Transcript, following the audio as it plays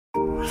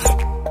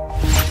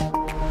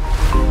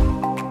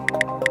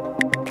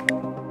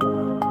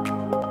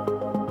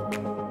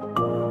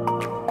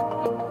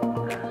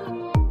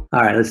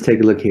All right, let's take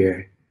a look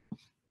here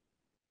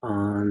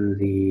on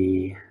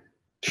the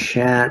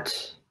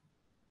chat.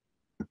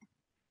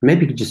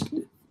 Maybe you could just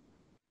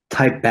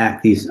type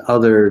back these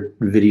other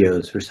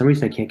videos. For some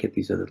reason, I can't get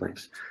these other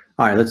links.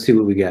 All right, let's see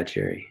what we got,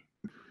 Jerry.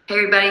 Hey,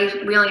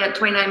 everybody. We only got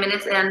 29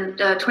 minutes and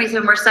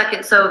 27 more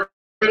seconds. So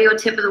video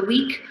tip of the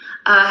week.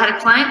 Had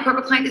a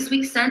corporate client this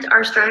week, sent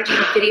our strategy in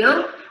a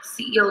video.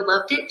 CEO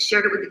loved it,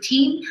 shared it with the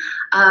team.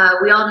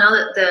 We all know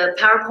that the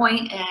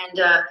PowerPoint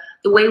and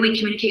the way we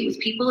communicate with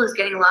people is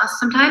getting lost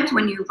sometimes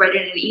when you write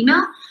it in an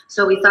email.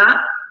 So we thought,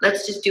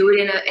 let's just do it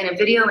in a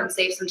video and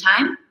save some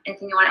time.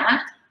 Anything you want to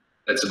add?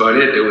 That's about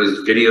it. It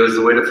was video is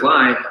the way to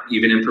fly,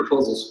 even in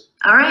proposals.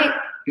 All right.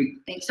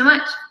 Thanks so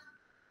much.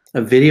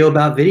 A video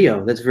about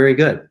video. That's very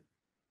good.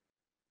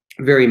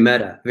 Very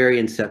meta, very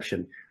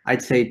Inception.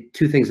 I'd say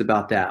two things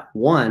about that.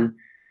 One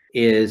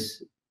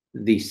is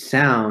the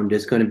sound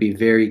is going to be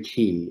very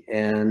key.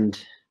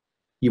 And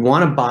you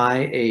want to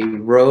buy a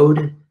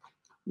Rode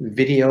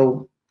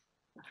video,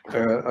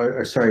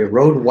 a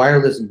Rode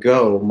Wireless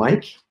Go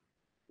mic.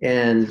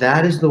 And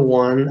that is the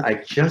one I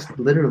just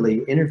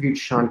literally interviewed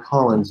Sean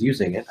Collins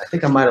using it. I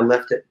think I might have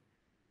left it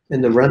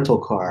in the rental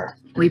car.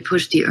 We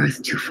pushed the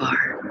earth too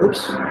far.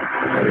 Oops.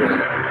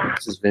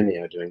 This is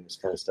Vimeo doing this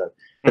kind of stuff.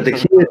 But the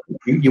key is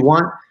you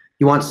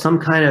want some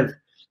kind of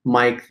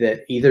mic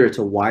that either it's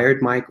a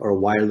wired mic or a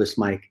wireless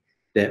mic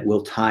that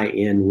will tie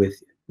in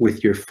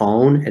with your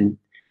phone. And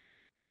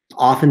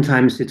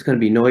oftentimes it's going to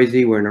be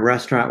noisy. We're in a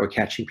restaurant, we're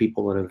catching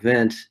people at an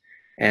event,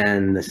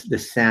 and the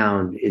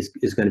sound is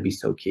going to be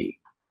so key.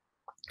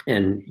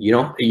 And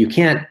you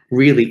can't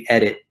really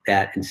edit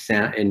that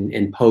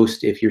in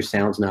post if your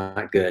sound's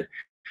not good.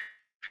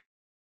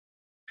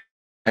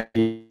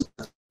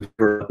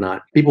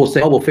 Not people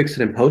say, oh, we'll fix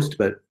it in post,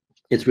 but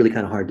it's really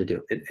kind of hard to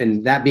do.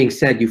 And that being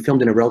said, you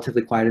filmed in a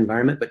relatively quiet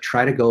environment, but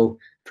try to go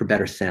for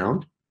better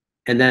sound.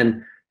 And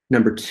then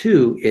number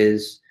two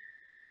is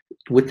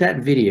with that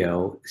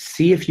video,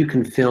 see if you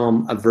can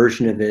film a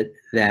version of it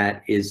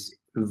that is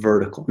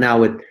vertical. Now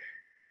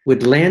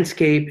with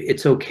landscape,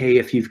 it's okay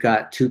if you've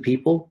got two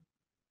people,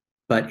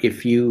 but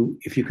if you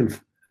can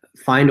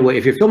find a way,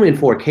 if you're filming in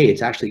 4K,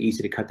 it's actually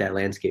easy to cut that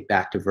landscape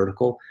back to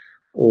vertical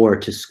or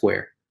to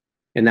square.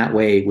 And that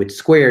way with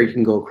square, you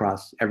can go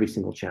across every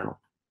single channel.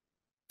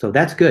 So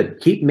that's good.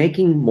 Keep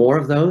making more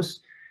of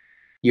those.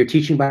 You're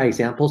teaching by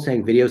example,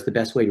 saying video is the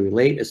best way to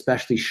relate,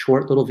 especially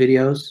short little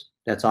videos.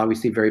 That's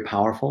obviously very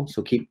powerful.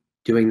 So keep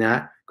doing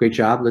that. Great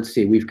job. Let's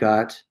see, we've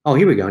got, oh,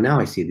 here we go. Now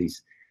I see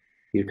these.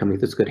 You're coming.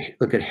 Let's go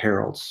look at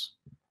Harold's.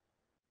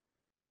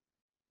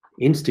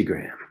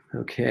 Instagram.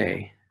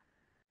 Okay.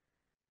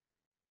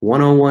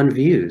 101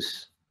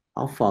 views.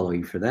 I'll follow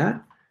you for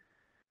that.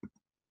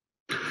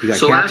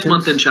 So last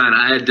month in China,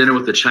 I had dinner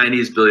with a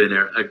Chinese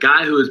billionaire, a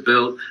guy who has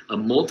built a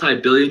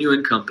multi-billion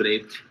yuan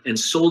company and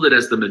sold it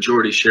as the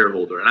majority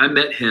shareholder. And I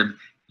met him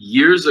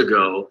years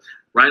ago,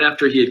 right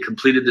after he had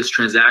completed this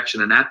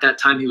transaction. And at that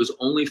time, he was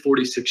only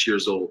 46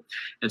 years old.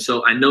 And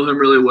so I know him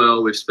really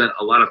well. We've spent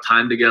a lot of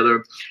time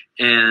together.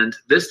 And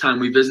this time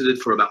we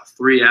visited for about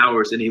 3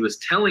 hours. And he was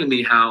telling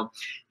me how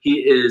he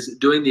is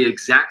doing the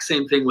exact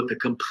same thing with a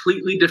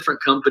completely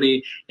different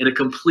company in a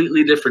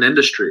completely different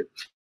industry.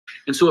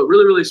 And so it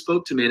really, really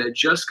spoke to me, and it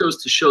just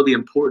goes to show the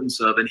importance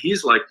of, and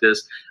he's like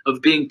this,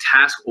 of being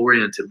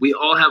task-oriented. We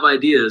all have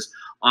ideas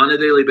on a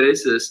daily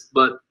basis,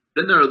 but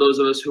then there are those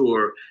of us who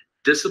are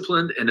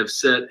disciplined and have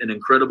set an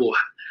incredible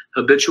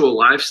habitual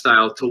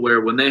lifestyle to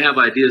where when they have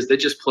ideas, they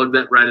just plug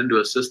that right into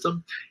a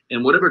system.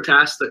 And whatever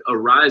tasks that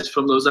arise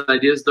from those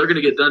ideas, they're going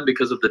to get done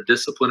because of the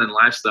discipline and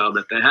lifestyle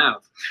that they have.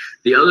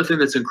 The other thing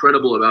that's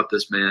incredible about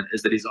this man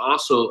is that he's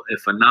also a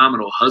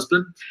phenomenal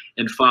husband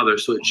and father.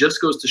 So it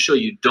just goes to show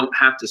you don't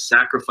have to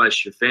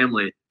sacrifice your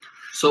family.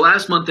 So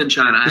last month in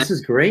China, this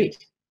is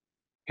great.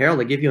 Harold,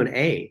 I give you an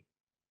A.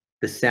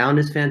 The sound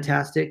is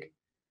fantastic.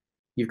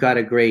 You've got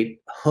a great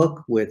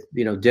hook with,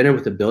 dinner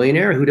with a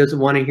billionaire. Who doesn't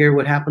want to hear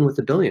what happened with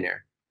the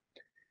billionaire?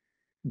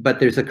 But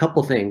there's a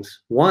couple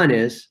things. One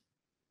is,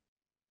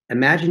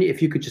 imagine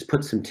if you could just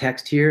put some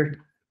text here.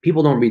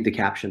 People don't read the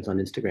captions on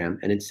Instagram,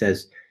 and it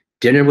says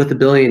dinner with a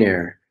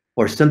billionaire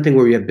or something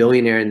where you have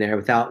billionaire in there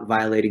without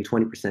violating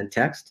 20%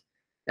 text.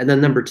 And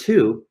then number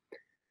two,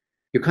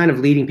 you're kind of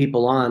leading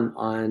people on,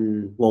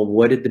 well,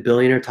 what did the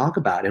billionaire talk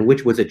about? And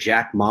which was it,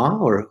 Jack Ma,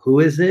 or who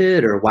is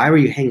it? Or why were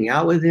you hanging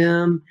out with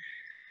him?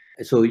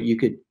 So you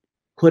could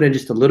put in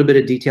just a little bit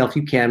of detail if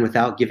you can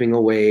without giving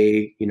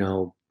away,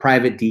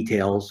 private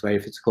details, right?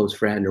 If it's a close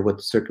friend or what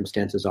the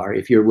circumstances are,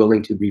 if you're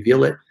willing to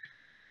reveal it.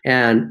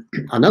 And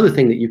another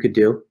thing that you could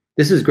do,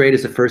 this is great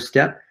as a first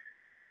step,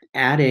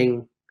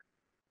 adding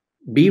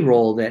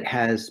B-roll that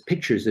has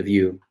pictures of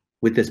you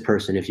with this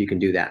person, if you can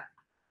do that.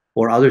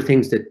 Or other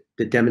things that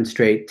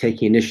demonstrate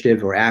taking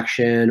initiative or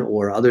action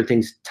or other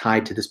things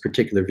tied to this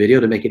particular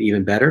video to make it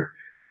even better.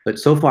 But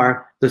so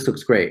far, this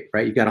looks great,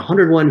 right? You've got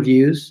 101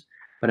 views,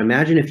 but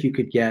imagine if you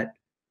could get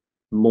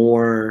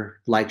more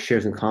likes,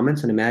 shares, and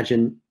comments. And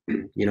imagine,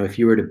 if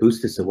you were to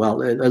boost this as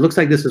well. It looks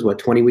like this is what,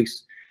 20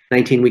 weeks,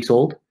 19 weeks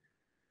old.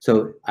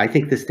 So I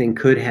think this thing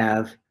could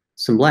have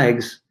some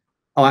legs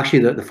Oh, actually,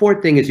 the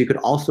fourth thing is you could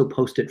also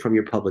post it from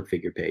your public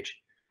figure page.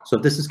 So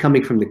if this is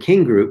coming from the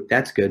King group,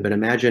 that's good. But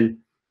imagine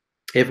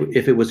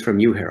if it was from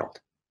you, Harold.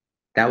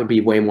 That would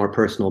be way more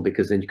personal,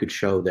 because then you could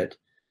show that,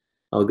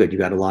 oh, good, you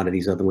got a lot of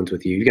these other ones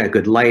with you. You got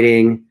good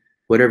lighting,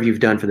 whatever you've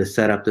done for the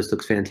setup, this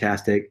looks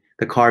fantastic.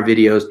 The car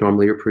videos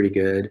normally are pretty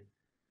good.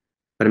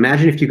 But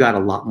imagine if you got a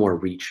lot more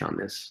reach on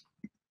this.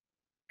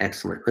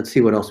 Excellent. Let's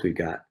see what else we've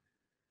got.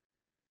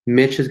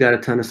 Mitch has got a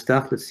ton of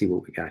stuff. Let's see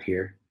what we got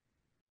here.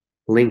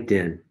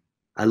 LinkedIn.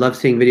 I love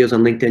seeing videos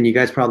on LinkedIn. You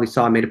guys probably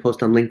saw I made a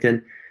post on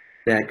LinkedIn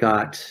that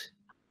got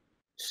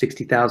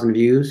 60,000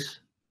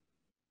 views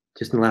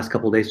just in the last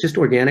couple of days, just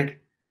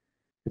organic.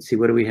 Let's see,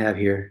 what do we have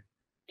here?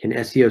 Can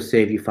SEO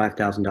save you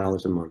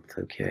 $5,000 a month?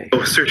 Okay.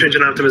 Search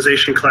engine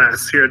optimization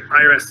class here at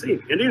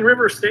IRSC, Indian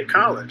River State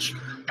College.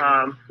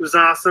 It was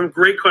awesome.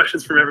 Great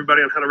questions from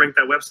everybody on how to rank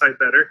that website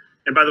better.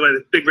 And by the way,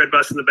 the big red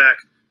bus in the back,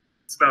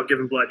 it's about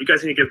giving blood. You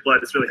guys need to give blood.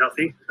 It's really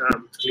healthy.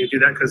 You do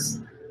that because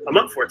I'm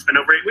up for it. It's been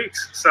over 8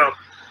 weeks. So,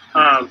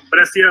 but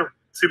SEO,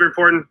 super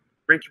important.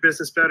 Rank your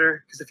business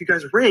better, because if you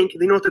guys rank,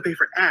 they don't have to pay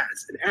for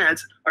ads, and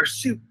ads are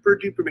super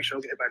duper, make sure I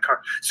don't get hit by a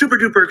car, super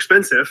duper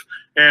expensive.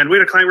 And we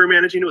had a client we were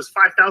managing, it was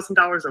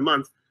 $5,000 a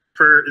month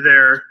for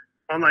their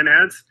online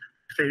ads.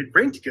 If they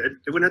ranked good,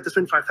 they wouldn't have to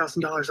spend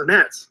 $5,000 on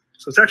ads.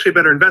 So it's actually a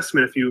better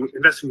investment if you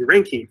invest in your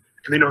ranking,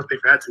 and they don't have to pay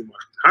for ads anymore.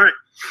 All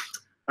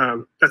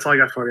right, that's all I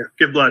got for you.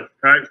 Give blood.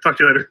 All right, talk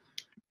to you later.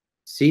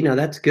 See, now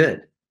that's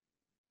good.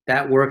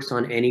 That works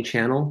on any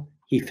channel.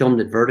 He filmed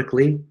it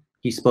vertically.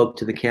 He spoke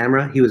to the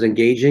camera. He was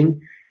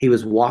engaging. He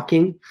was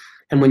walking.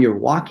 And when you're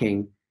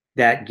walking,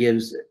 that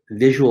gives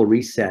visual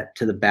reset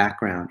to the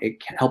background.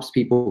 It helps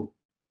people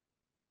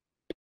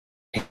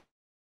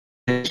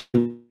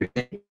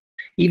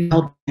even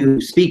help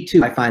you speak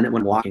too. I find that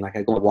when walking, like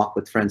I go and walk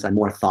with friends, I'm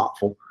more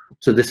thoughtful.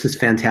 So this is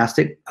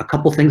fantastic. A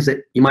couple things that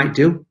you might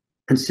do: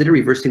 consider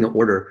reversing the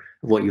order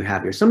of what you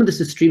have here. Some of this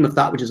is stream of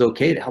thought, which is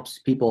okay. It helps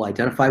people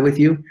identify with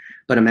you.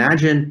 But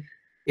imagine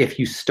if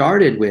you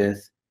started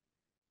with,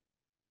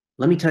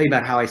 let me tell you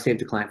about how I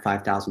saved a client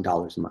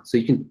 $5,000 a month. So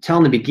you can tell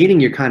in the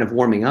beginning, you're kind of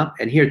warming up,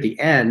 and here at the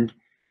end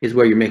is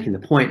where you're making the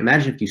point.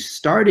 Imagine if you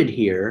started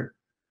here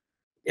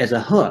as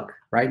a hook,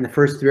 right, in the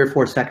first 3 or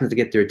 4 seconds to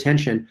get their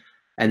attention,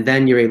 and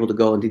then you're able to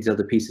go into these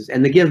other pieces.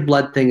 And the give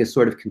blood thing is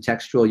sort of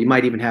contextual. You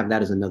might even have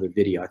that as another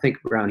video. I think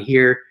around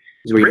here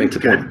is where you make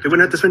the point. They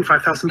wouldn't have to spend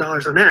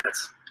 $5,000 on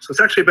ads. So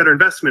it's actually a better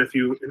investment if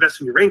you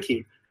invest in your ranking,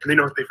 and they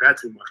don't have to pay for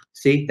ads anymore.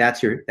 See,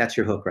 that's your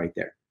hook right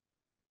there.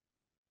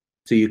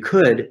 So you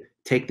could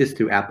take this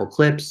through Apple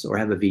Clips or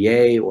have a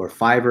VA or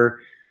Fiverr.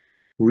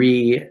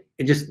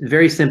 Just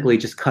very simply,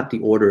 just cut the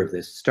order of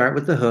this. Start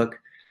with the hook,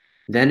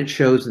 then it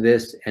shows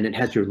this, and it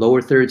has your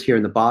lower thirds here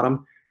in the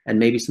bottom, and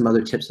maybe some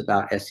other tips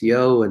about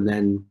SEO, and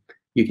then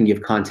you can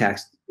give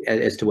context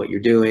as to what you're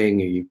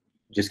doing, or you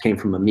just came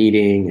from a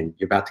meeting and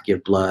you're about to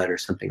give blood or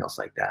something else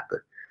like that. But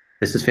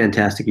this is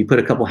fantastic. You put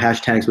a couple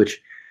hashtags,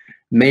 which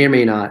may or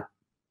may not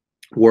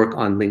work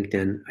on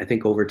LinkedIn. I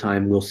think over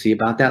time we'll see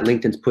about that.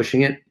 LinkedIn's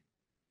pushing it,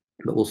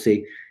 but we'll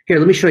see. Here,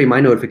 let me show you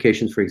my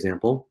notifications, for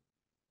example.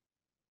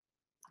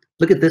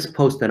 Look at this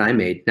post that I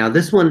made. Now,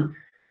 this one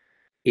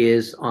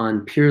is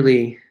on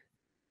purely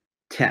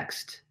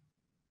text.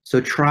 So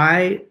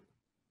try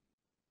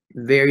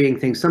varying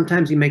things.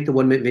 Sometimes you make the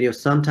 1-minute video,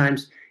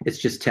 sometimes it's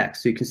just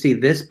text. So you can see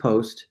this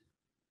post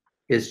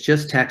is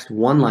just text,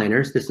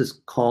 one-liners. This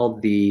is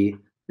called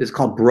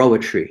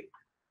broetry,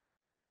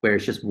 where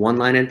it's just one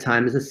line at a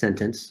time as a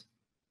sentence.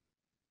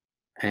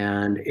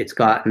 And it's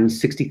gotten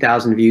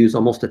 60,000 views,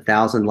 almost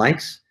 1,000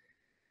 likes.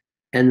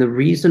 And the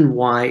reason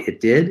why it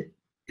did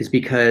is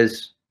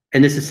because,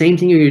 and it's the same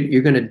thing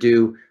you're going to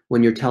do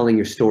when you're telling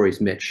your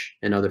stories, Mitch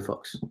and other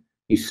folks.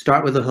 You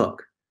start with a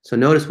hook. So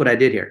notice what I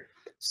did here.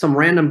 Some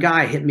random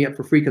guy hit me up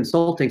for free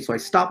consulting, so I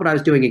stopped what I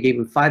was doing and gave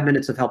him 5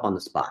 minutes of help on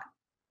the spot.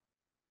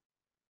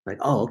 Like,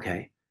 oh,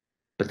 okay.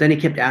 But then he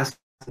kept asking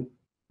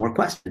more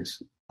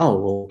questions. Oh,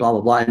 well, blah,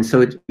 blah, blah. And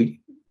so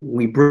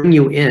we bring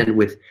you in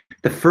with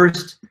the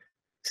first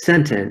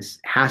sentence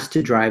has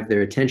to drive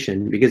their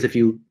attention, because if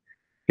you,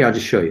 here, I'll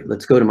just show you.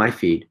 Let's go to my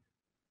feed,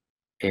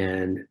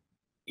 and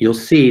you'll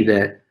see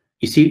that,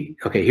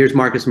 okay, here's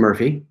Marcus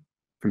Murphy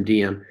from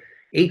DM.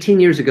 18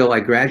 years ago, I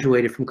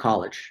graduated from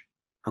college.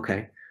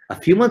 Okay. A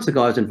few months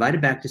ago, I was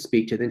invited back to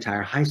speak to the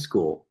entire high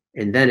school,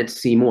 and then it's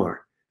see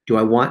more. Do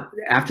I want,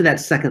 after that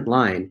second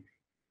line,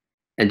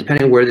 and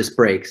depending on where this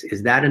breaks,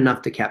 is that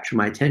enough to capture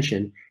my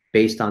attention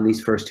based on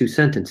these first 2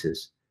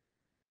 sentences?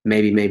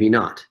 Maybe, maybe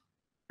not.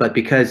 But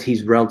because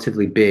he's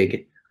relatively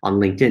big on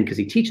LinkedIn, because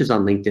he teaches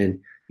on LinkedIn,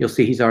 you'll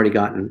see he's already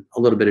gotten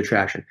a little bit of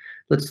traction.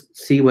 Let's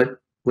see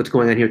what's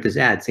going on here with this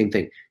ad. Same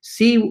thing.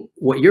 See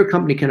what your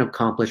company can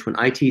accomplish when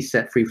IT is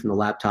set free from the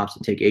laptops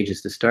that take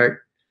ages to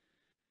start.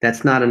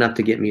 That's not enough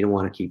to get me to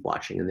want to keep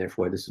watching, and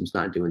therefore this one's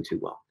not doing too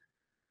well.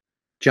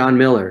 John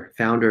Miller,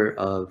 founder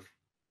of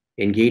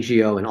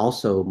Engagio and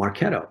also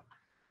Marketo.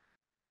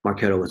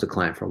 Marketo was a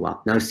client for a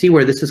while. Now see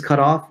where this is cut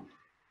off?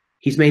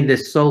 He's made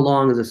this so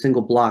long as a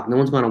single block, no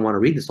one's going to want to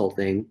read this whole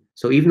thing.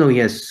 So even though he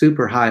has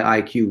super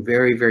high IQ,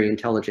 very, very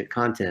intelligent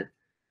content,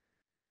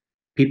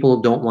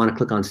 People don't want to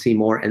click on see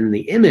more, and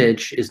the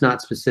image is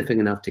not specific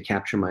enough to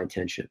capture my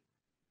attention.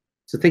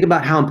 So think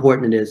about how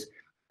important it is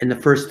in the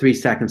first 3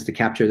 seconds to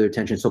capture their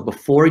attention. So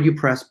before you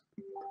press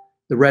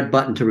the red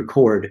button to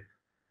record,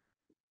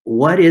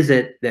 what is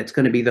it that's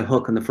going to be the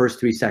hook in the first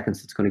 3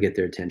 seconds that's going to get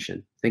their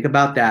attention? Think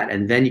about that,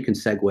 and then you can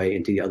segue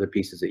into the other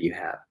pieces that you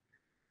have.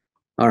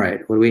 All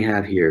right, what do we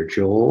have here?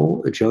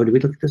 Joe, did we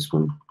look at this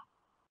one?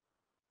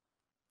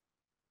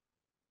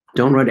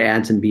 Don't run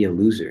ads and be a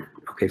loser.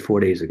 Okay, 4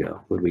 days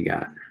ago. What do we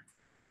got?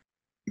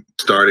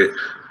 Started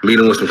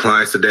meeting with some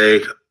clients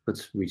today.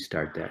 Let's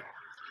restart that.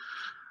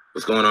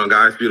 What's going on,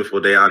 guys? Beautiful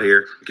day out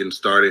here. Getting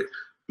started.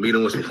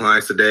 Meeting with some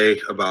clients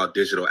today about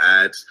digital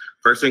ads.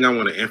 First thing I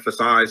want to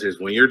emphasize is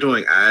when you're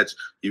doing ads,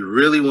 you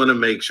really want to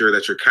make sure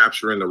that you're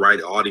capturing the right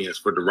audience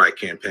for the right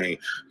campaign.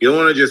 You don't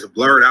want to just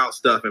blurt out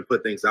stuff and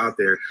put things out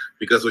there,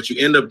 because what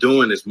you end up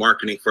doing is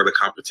marketing for the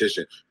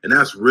competition. And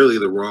that's really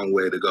the wrong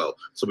way to go.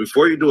 So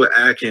before you do an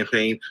ad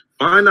campaign,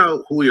 find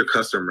out who your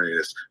customer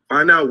is.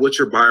 Find out what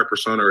your buyer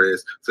persona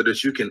is so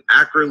that you can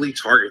accurately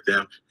target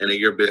them and then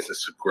your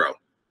business to grow.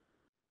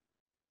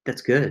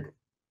 That's good.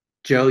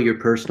 Joe, you're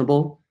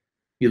personable.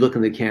 You look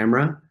in the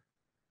camera.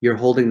 You're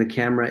holding the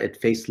camera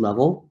at face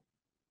level.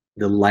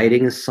 The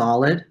lighting is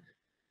solid.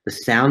 The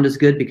sound is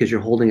good because you're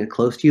holding it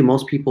close to you.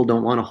 Most people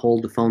don't want to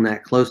hold the phone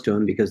that close to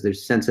them because they're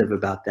sensitive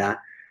about that.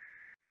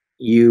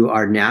 You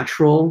are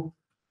natural.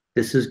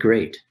 This is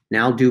great.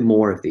 Now do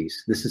more of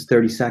these. This is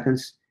 30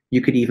 seconds.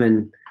 You could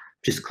even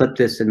just clip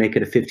this and make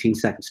it a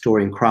 15-second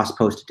story and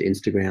cross-post it to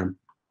Instagram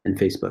and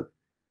Facebook.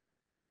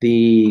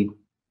 The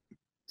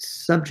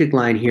subject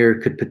line here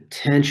could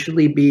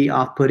potentially be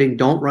off-putting.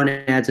 Don't run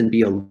ads and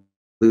be a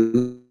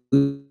loser.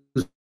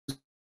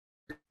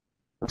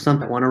 Some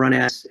that want to run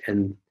ads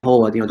and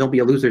whole, don't be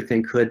a loser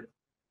thing could,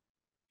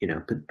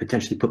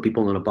 potentially put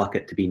people in a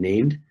bucket to be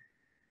named.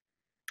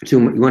 So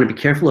you want to be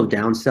careful of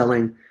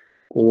downselling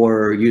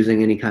or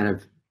using any kind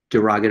of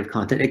derogative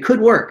content. It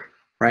could work,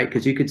 right?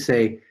 Because you could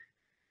say,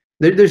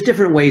 there's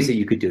different ways that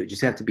you could do it. You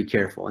just have to be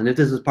careful. And if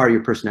this is part of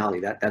your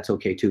personality, that's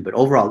okay too. But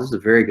overall, this is a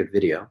very good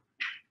video.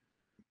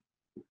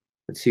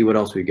 Let's see what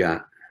else we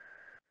got.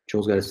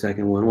 Joel's got a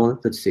second one. Well,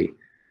 let's see.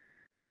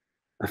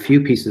 A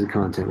few pieces of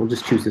content. We'll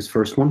just choose this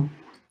first one.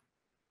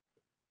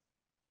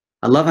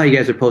 I love how you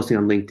guys are posting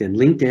on LinkedIn.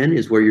 LinkedIn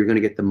is where you're going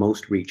to get the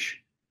most reach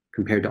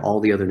compared to all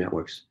the other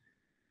networks.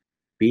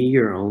 Be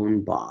your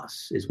own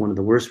boss is one of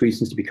the worst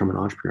reasons to become an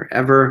entrepreneur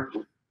ever.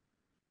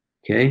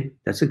 Okay,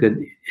 that's a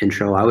good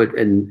intro.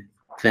 And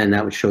then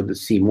that would show the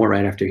see more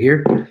right after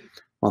here.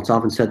 While it's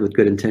often said with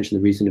good intention,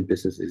 the reason a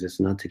business exists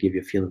not to give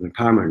you a feeling of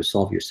empowerment or to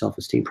solve your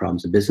self-esteem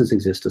problems. A business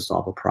exists to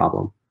solve a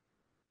problem.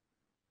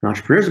 An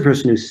entrepreneur is a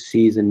person who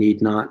sees a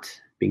need not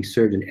being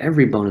served in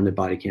every bone in their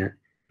body, can't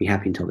be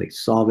happy until they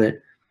solve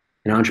it.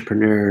 An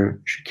entrepreneur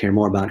should care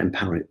more about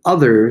empowering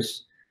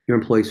others. Your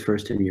employees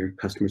first and your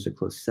customers are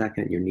close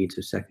second. Your needs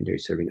are secondary.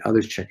 Serving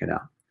others, check it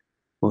out.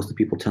 Most of the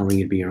people telling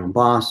you to be your own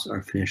boss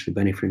are financially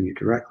benefiting you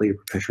directly or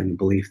perpetuating a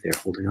belief they're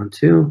holding on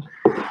to.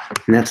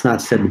 And that's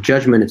not said with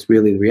judgment. It's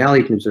really the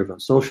reality. You can observe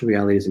on social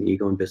realities. An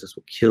ego in business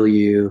will kill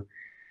you.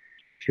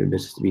 If you're in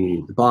business to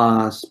be the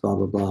boss, blah,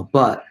 blah, blah.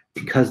 But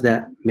because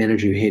that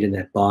manager you hated,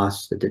 that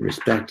boss that didn't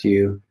respect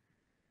you,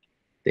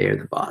 they're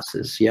the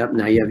bosses. Yep,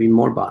 now you have even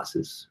more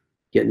bosses.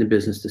 Get into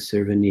business to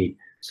serve a need.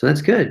 So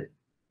that's good.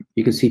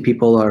 You can see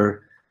people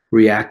are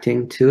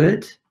reacting to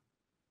it,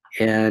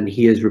 and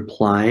he is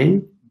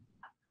replying.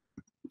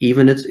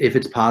 Even if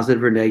it's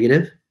positive or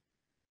negative,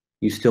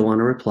 you still want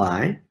to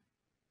reply.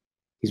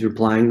 He's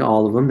replying to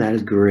all of them. That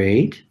is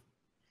great.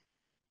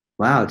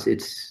 Wow,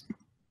 it's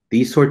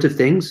these sorts of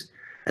things,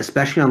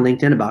 especially on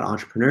LinkedIn, about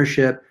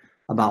entrepreneurship,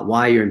 about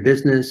why you're in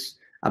business,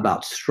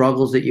 about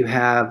struggles that you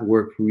have,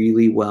 work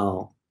really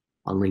well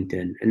on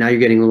LinkedIn. And now you're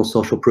getting a little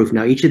social proof.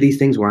 Now each of these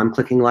things where I'm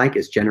clicking like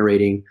is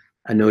generating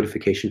a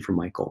notification from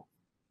Michael.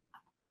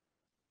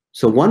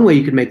 So one way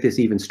you could make this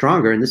even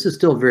stronger, and this is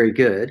still very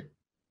good.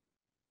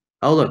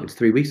 Oh, look, it's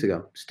 3 weeks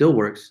ago. Still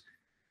works.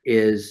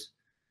 Is,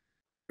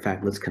 in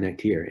fact, let's connect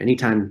here.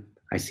 Anytime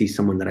I see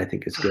someone that I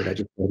think is good, I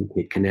just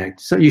hit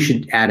connect. So you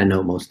should add a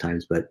note most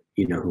times, but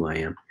you know who I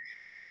am.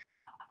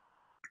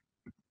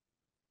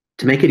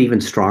 To make it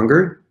even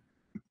stronger,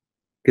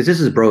 because this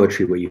is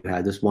broetry what you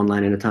had, this one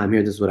line at a time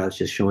here. This is what I was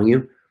just showing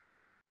you.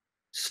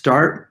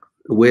 Start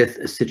with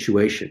a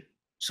situation.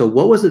 So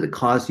what was it that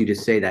caused you to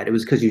say that? It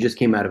was because you just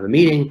came out of a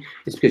meeting.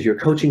 It's because you're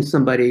coaching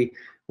somebody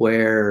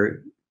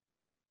where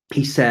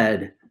he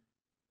said,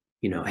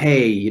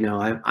 hey,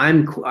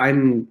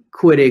 I'm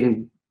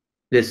quitting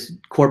this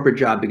corporate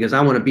job because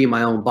I want to be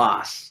my own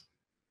boss.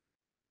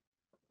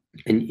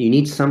 And you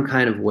need some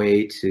kind of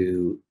way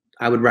to,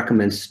 I would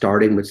recommend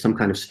starting with some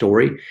kind of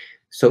story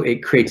so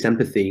it creates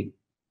empathy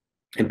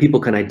and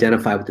people can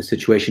identify with the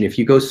situation. If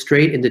you go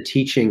straight into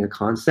teaching a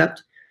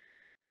concept,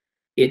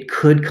 it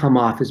could come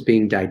off as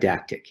being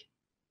didactic,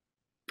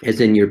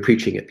 as in you're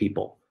preaching at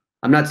people.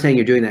 I'm not saying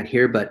you're doing that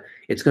here, but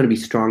it's going to be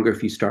stronger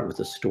if you start with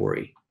a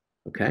story.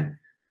 Okay,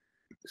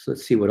 so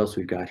let's see what else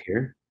we've got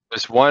here.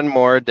 There's one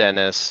more,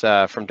 Dennis,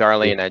 from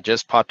Darlene. I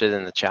just popped it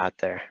in the chat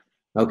there.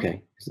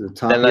 Okay, so the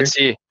top Then here? let's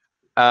see.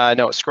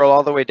 No, scroll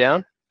all the way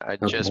down. I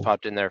Okay. just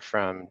popped in there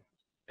from,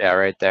 yeah,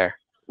 right there.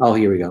 Oh,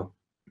 here we go.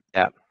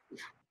 Yeah.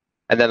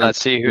 And then let's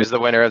see who's the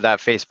winner of that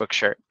Facebook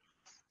shirt.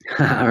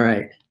 All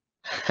right.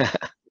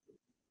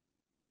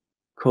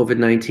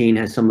 COVID-19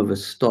 has some of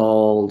us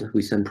stalled.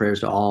 We send prayers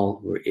to all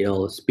who are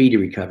ill, a speedy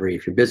recovery.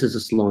 If your business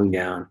is slowing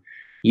down,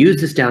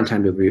 use this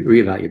downtime to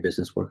reevaluate your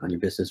business, work on your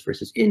business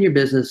versus in your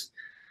business.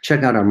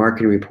 Check out our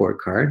marketing report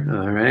card.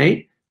 All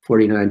right.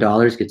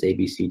 $49 gets A,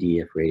 B, C,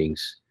 D, F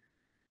ratings.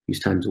 Use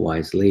times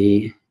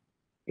wisely.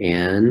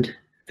 And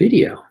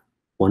video.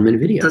 1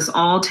 minute video. Us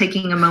all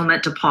taking a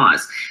moment to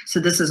pause. So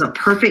this is a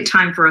perfect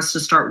time for us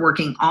to start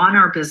working on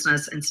our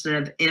business instead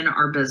of in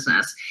our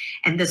business.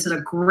 And this is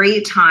a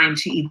great time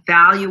to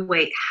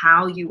evaluate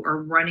how you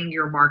are running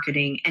your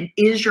marketing and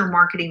is your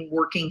marketing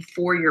working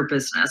for your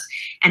business,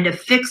 and to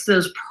fix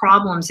those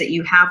problems that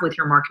you have with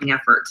your marketing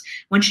efforts.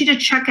 I want you to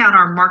check out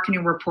our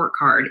marketing report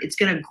card. It's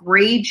going to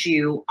grade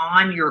you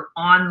on your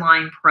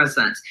online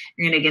presence.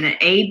 You're going to get an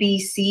A, B,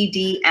 C,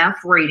 D, F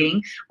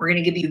rating. We're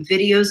going to give you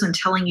videos and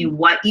telling you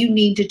what you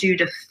need to do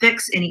to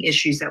fix any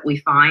issues that we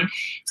find.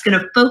 It's going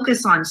to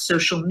focus on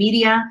social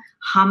media,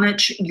 how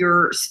much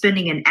you're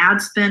spending in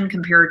ad spend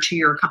compared to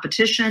your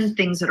competition,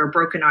 things that are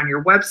broken on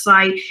your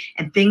website,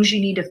 and things you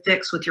need to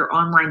fix with your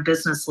online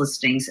business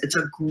listings. It's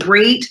a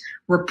great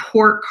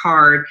report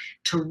card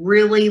to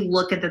really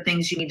look at the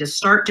things you need to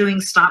start doing,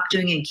 stop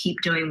doing, and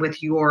keep doing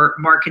with your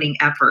marketing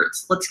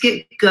efforts. Let's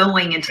get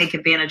going and take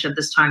advantage of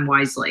this time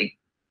wisely.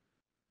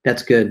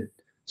 That's good.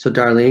 So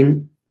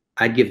Darlene,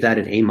 I'd give that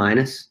an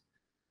A-.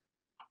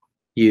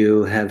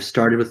 You have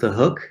started with the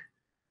hook,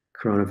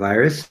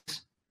 coronavirus,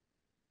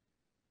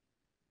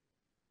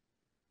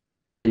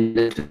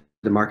 the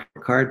market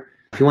card.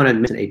 If you want to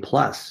miss an A+,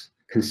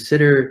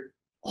 consider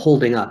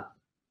holding up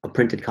a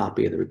printed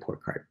copy of the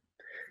report card.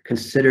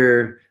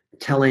 Consider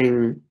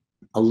telling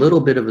a little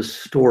bit of a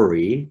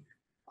story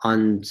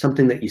on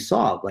something that you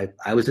saw. Like,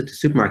 I was at the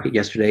supermarket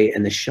yesterday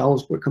and the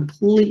shelves were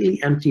completely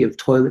empty of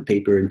toilet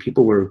paper and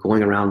people were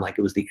going around like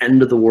it was the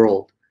end of the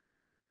world.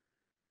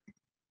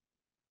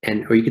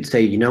 Or you could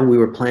say, you know, we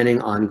were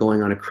planning on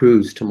going on a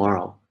cruise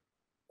tomorrow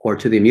or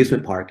to the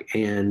amusement park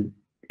and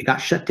it got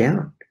shut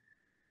down.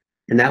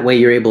 And that way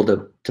you're able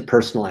to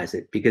personalize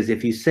it. Because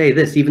if you say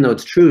this, even though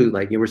it's true,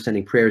 like, you were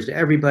sending prayers to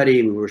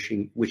everybody, we were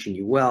wishing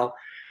you well,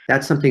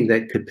 that's something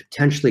that could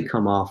potentially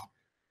come off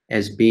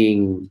as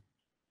being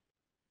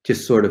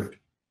just sort of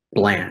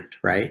bland,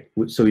 right?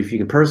 So if you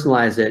can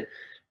personalize it,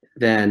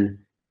 then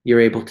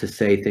you're able to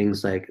say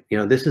things like, you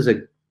know, this is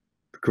a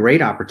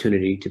great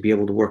opportunity to be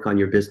able to work on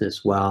your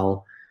business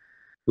while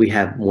we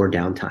have more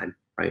downtime,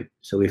 right?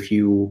 So if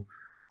you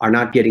are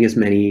not getting as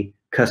many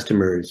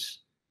customers,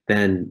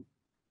 then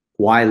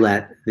why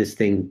let this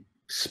thing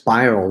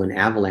spiral and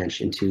avalanche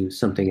into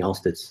something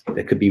else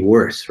that could be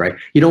worse, right?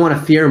 You don't want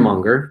to fear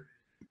monger,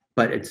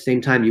 but at the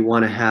same time, you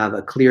want to have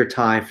a clear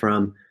tie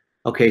from,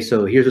 okay,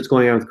 so here's what's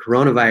going on with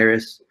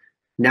coronavirus.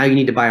 Now you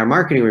need to buy our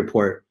marketing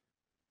report.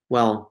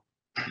 Well,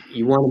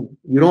 you don't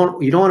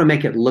want to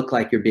make it look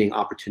like you're being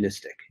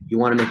opportunistic. You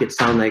want to make it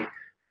sound like,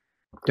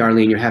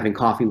 Darlene, you're having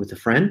coffee with a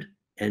friend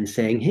and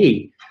saying,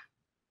 hey,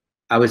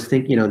 I was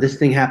thinking, you know, this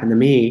thing happened to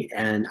me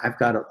and I've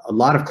got a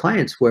lot of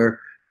clients where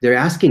they're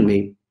asking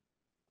me,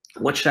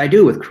 what should I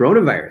do with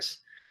coronavirus?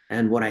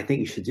 And what I think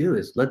you should do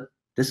is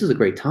this is a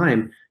great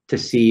time to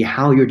see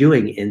how you're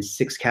doing in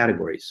 6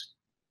 categories.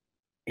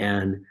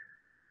 And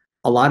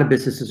a lot of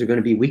businesses are going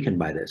to be weakened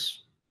by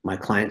this. My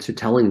clients are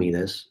telling me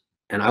this,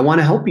 and I want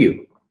to help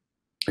you.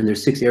 And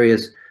there's 6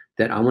 areas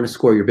that I want to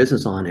score your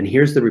business on. And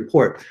here's the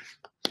report.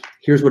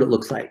 Here's what it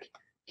looks like.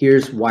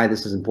 Here's why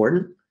this is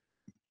important.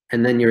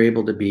 And then you're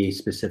able to be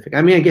specific.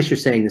 I mean, I guess you're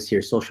saying this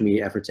here: social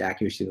media efforts,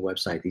 accuracy of the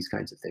website, these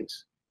kinds of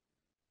things.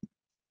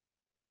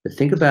 But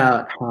think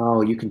about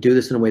how you can do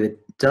this in a way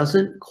that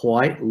doesn't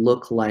quite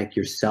look like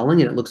you're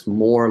selling, and it looks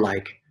more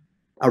like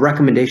a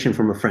recommendation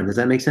from a friend. Does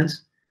that make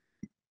sense?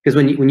 Because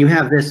when you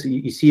have this,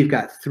 you see you've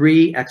got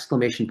 3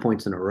 exclamation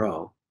points in a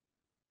row.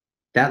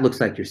 That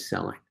looks like you're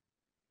selling.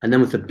 And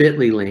then with the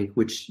bit.ly link,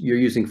 which you're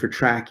using for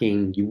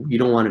tracking, you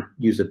don't want to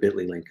use a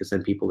bit.ly link, because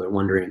then people are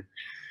wondering,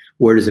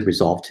 where does it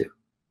resolve to,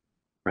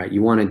 right?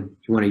 You want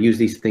to use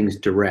these things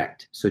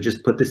direct. So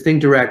just put this thing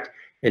direct,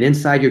 and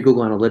inside your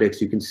Google Analytics,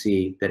 you can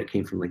see that it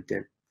came from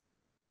LinkedIn,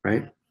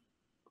 right?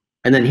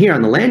 And then here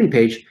on the landing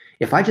page,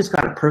 if I just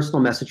got a personal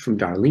message from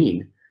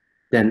Darlene,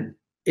 then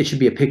it should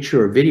be a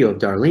picture or video of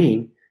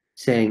Darlene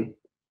saying,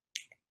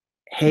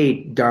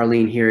 hey,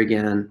 Darlene here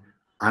again.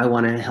 I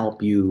want to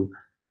help you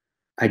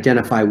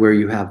identify where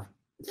you have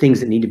things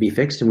that need to be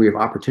fixed and where you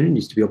have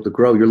opportunities to be able to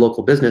grow your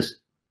local business.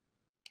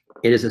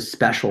 It is a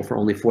special for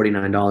only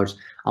 $49.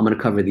 I'm going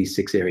to cover these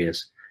 6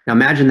 areas. Now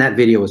imagine that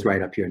video was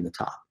right up here in the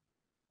top.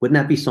 Wouldn't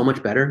that be so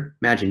much better?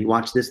 Imagine you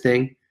watch this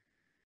thing,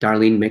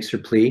 Darlene makes her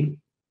plea,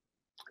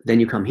 then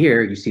you come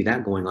here, you see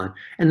that going on.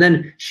 And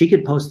then she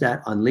could post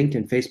that on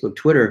LinkedIn, Facebook,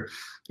 Twitter,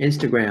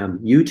 Instagram,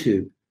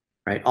 YouTube,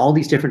 right? All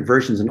these different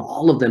versions, and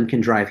all of them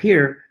can drive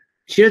here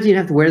she doesn't even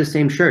have to wear the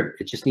same shirt.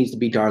 It just needs to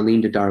be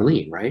Darlene to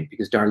Darlene, right?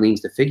 Because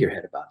Darlene's the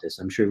figurehead about this.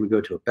 I'm sure we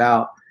go to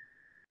about,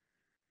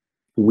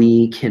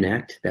 we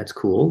connect. That's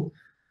cool.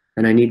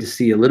 And I need to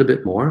see a little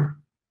bit more.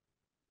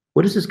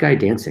 What is this guy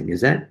dancing?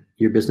 Is that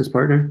your business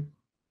partner?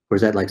 Or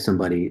is that like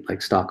somebody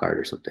like stock art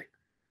or something?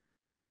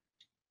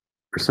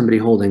 Or somebody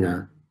holding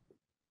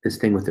this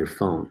thing with their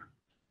phone?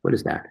 What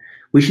is that?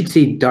 We should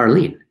see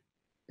Darlene.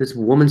 This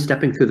woman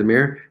stepping through the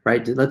mirror,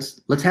 right?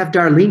 Let's have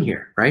Darlene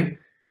here, right?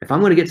 If I'm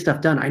going to get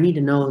stuff done, I need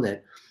to know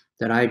that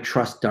I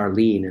trust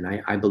Darlene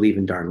and I believe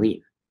in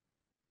Darlene.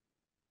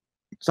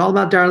 It's all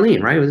about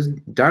Darlene, right?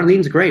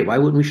 Darlene's great. Why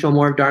wouldn't we show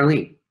more of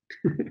Darlene?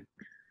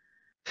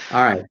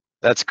 All right.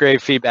 That's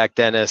great feedback,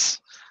 Dennis.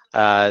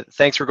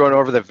 Thanks for going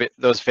over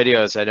those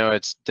videos. I know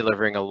it's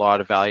delivering a lot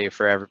of value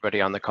for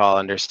everybody on the call,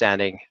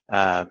 understanding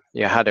how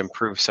to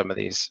improve some of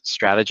these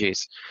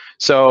strategies.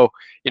 So,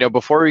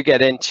 before we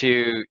get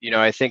into,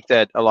 I think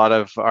that a lot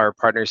of our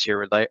partners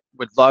here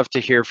would love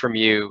to hear from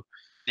you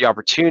the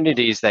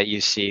opportunities that you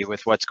see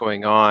with what's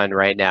going on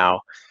right now.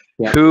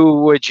 Yeah.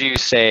 Who would you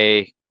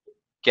say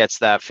gets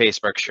that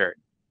Facebook shirt?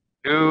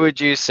 Who would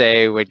you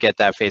say would get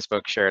that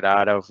Facebook shirt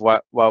out of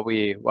what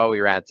we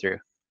ran through?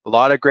 A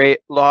lot of great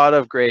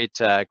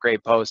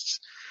posts,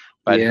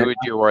 but who would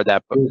you award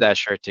that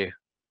shirt to?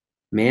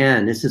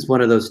 Man, this is one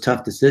of those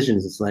tough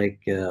decisions. It's like,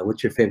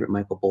 what's your favorite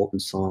Michael Bolton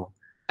song?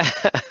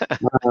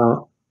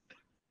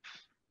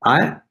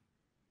 I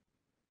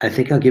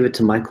think I'll give it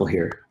to Michael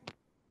here,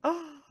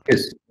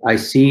 because I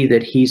see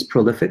that he's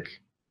prolific.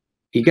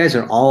 You guys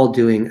are all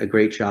doing a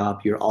great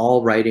job. You're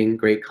all writing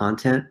great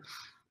content.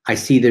 I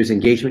see there's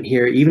engagement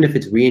here, even if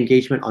it's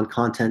re-engagement on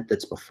content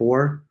that's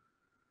before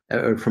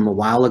or from a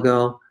while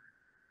ago.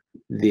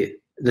 The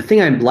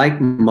thing I like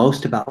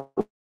most about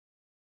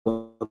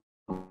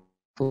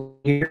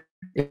here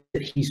is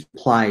that he's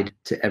applied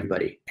to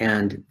everybody,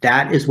 and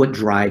that is what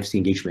drives the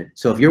engagement.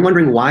 So if you're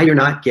wondering why you're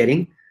not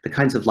getting the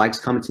kinds of likes,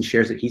 comments, and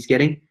shares that he's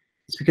getting,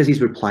 it's because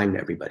he's replying to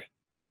everybody.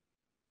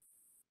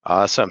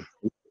 Awesome.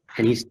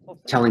 And he's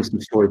telling some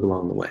stories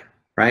along the way,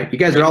 right? You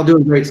guys are all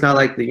doing great. It's not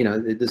like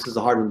this is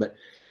a hard one, but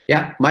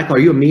yeah. Michael, are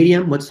you a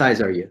medium? What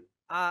size are you?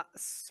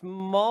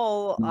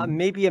 Small,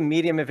 maybe a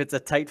medium if it's a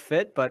tight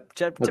fit, but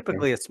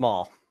typically a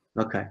small.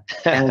 Okay.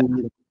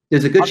 And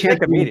there's a good chance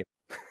a medium.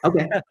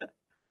 Okay.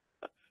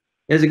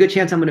 There's a good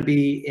chance I'm going to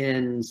be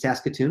in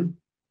Saskatoon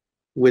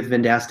with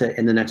Vendasta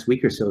in the next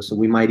week or so. So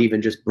we might even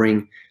just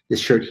bring this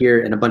shirt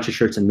here and a bunch of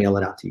shirts and mail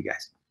it out to you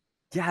guys.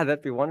 Yeah,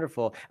 that'd be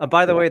wonderful.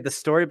 By the way, the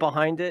story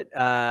behind it,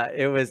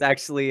 it was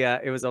actually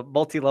it was a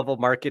multi-level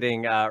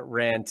marketing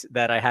rant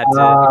that I had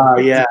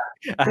to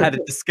I had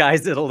to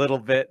disguise it a little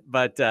bit,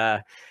 but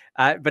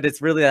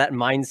it's really that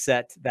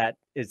mindset that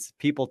it's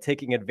people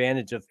taking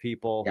advantage of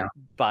people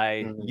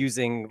by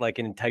using like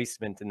an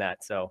enticement in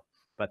that. So,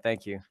 but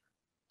thank you.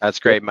 That's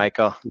great,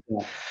 Michael.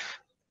 Yeah.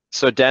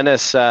 So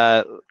Dennis,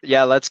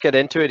 let's get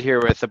into it here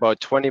with about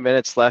 20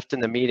 minutes left in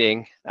the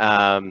meeting.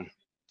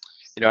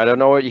 I don't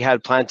know what you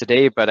had planned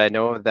today, but I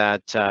know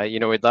that,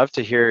 we'd love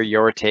to hear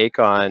your take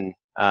on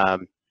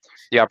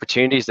the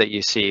opportunities that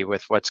you see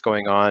with what's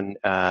going on,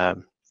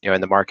 in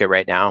the market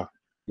right now.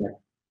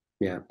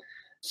 Yeah.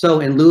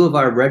 So in lieu of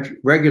our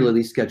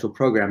regularly scheduled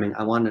programming,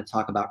 I wanted to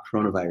talk about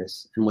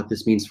coronavirus and what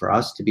this means for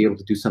us to be able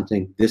to do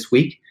something this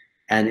week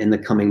and in the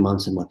coming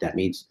months and what that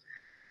means.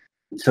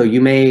 So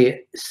you may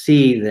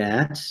see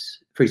that,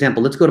 for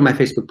example, let's go to my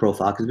Facebook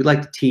profile because we'd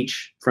like to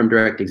teach from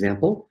direct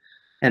example.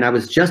 And I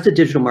was just at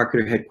Digital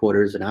Marketer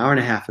Headquarters an hour and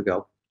a half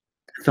ago.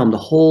 I filmed a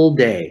whole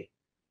day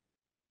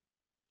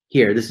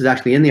here. This is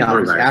actually in the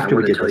office after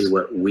we did this. I want to tell you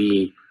what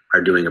we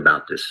are doing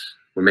about this.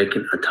 We're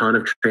making a ton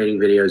of training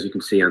videos. You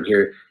can see I'm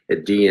here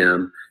at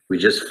DM. We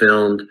just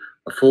filmed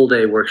a full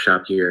day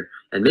workshop here.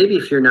 And maybe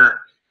if you're not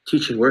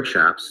teaching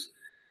workshops,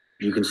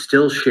 you can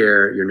still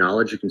share your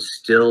knowledge. You can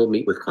still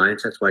meet with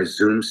clients. That's why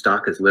Zoom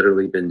stock has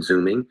literally been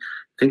zooming.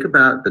 Think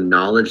about the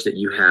knowledge that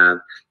you have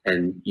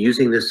and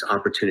using this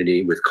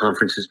opportunity with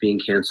conferences being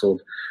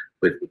canceled,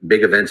 with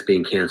big events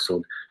being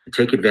canceled, to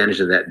take advantage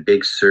of that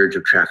big surge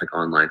of traffic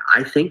online.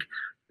 I think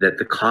that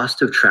the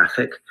cost of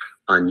traffic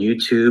on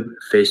YouTube,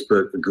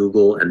 Facebook,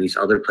 Google, and these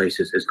other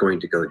places is going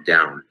to go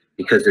down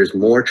because there's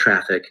more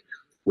traffic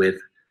with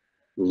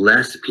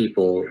less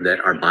people that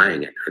are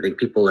buying it. I think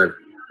people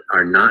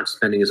are not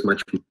spending as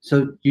much.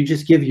 So you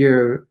just give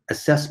your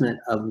assessment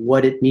of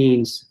what it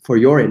means for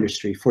your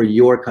industry, for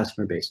your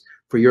customer base,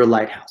 for your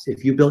lighthouse.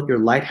 If you built your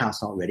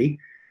lighthouse already,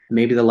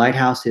 maybe the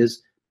lighthouse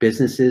is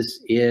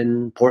businesses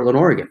in Portland,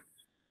 Oregon,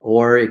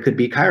 or it could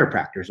be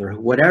chiropractors or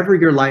whatever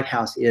your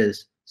lighthouse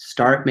is.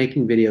 Start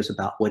making videos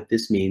about what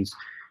this means.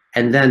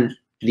 And then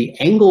the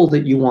angle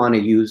that you want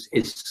to use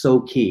is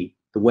so key.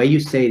 The way you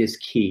say it is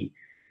key.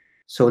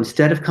 So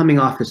instead of coming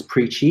off as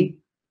preachy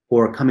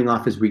or coming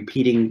off as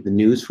repeating the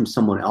news from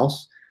someone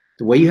else,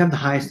 the way you have the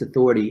highest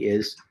authority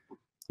is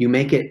you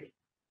make it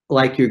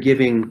like you're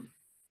giving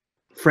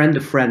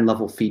friend-to-friend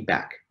level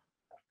feedback,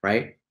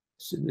 right?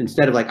 So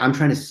instead of like, I'm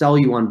trying to sell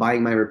you on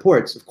buying my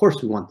reports, of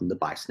course we want them to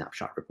buy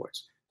snapshot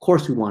reports. Of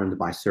course we want them to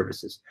buy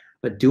services,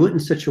 but do it in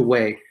such a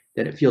way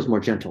that it feels more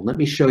gentle. Let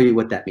me show you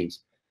what that means.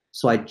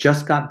 So I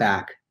just got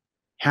back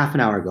half an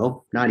hour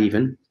ago, not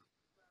even,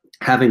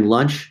 having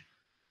lunch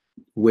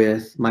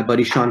with my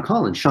buddy Sean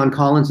Collins. Sean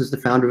Collins is the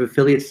founder of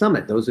Affiliate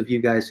Summit. Those of you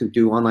guys who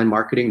do online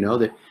marketing know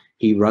that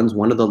he runs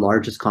one of the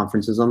largest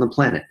conferences on the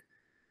planet.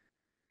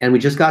 And we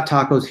just got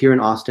tacos here in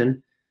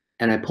Austin,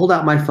 and I pulled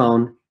out my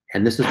phone,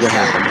 and this is what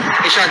happened.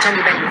 Hey Sean, tell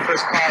me about your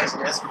first call as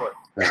an escort.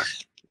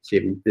 See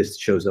if this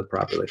shows up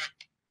properly.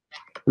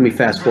 Let me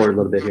fast forward a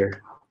little bit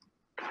here.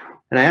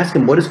 And I asked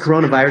him, what does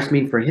coronavirus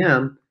mean for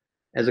him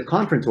as a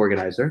conference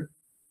organizer?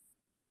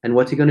 And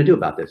what's he going to do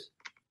about this?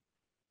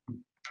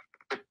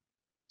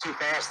 Too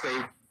fast.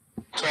 They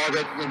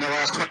target in the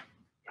last 20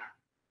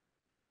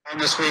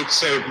 this week,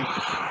 so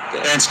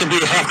and it's going to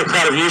be half the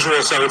crowd of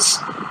usual. So it's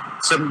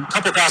some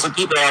couple thousand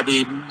people I'll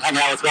be hanging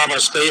out with around our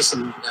space,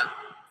 and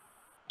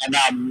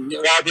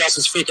everybody else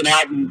is freaking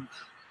out and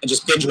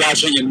just binge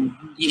watching and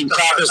eating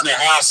crackers in their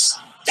house.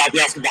 I'll be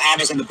off in the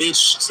Bahamas on the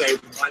beach, so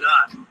why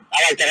not?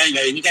 I like that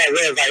anyway. You gotta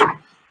live.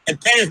 And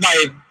part of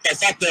my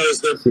thought though is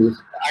that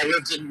I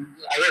worked in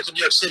New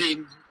York City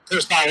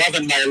post 9/11,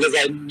 and I lived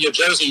in New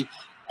Jersey,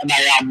 and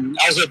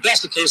I was at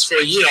Vendasta case for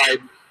a year.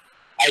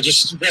 I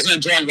just wasn't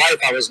enjoying life.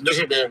 I was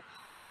miserable,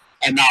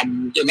 and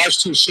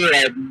life's too short.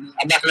 I'm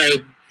not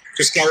gonna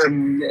just go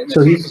and.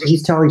 So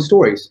he's telling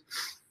stories.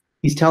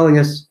 He's telling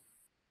us,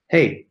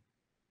 hey,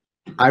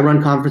 I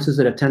run conferences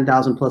that have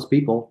 10,000 plus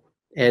people,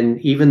 and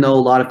even though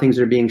a lot of things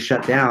are being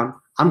shut down,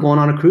 I'm going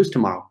on a cruise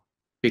tomorrow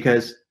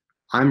because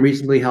I'm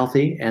reasonably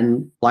healthy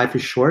and life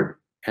is short,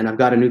 and I've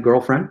got a new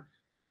girlfriend.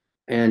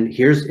 And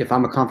here's, if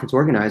I'm a conference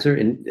organizer,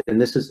 and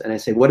I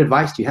say, what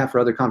advice do you have for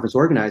other conference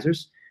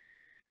organizers?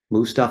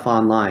 Move stuff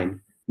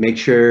online. Make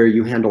sure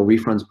you handle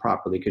refunds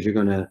properly, because you're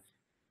going to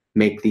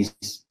make the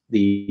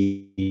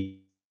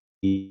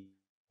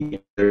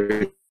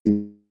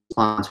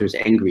sponsors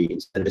angry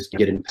instead of just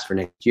getting for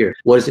next year.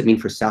 What does it mean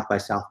for South by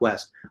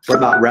Southwest? What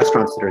about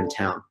restaurants that are in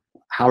town?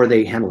 How are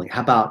they handling?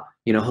 How about,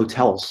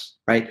 hotels,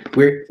 right?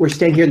 We're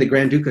staying here in the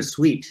Grand Duca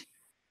Suite,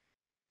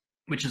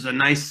 which is a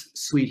nice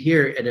suite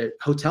here at a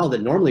hotel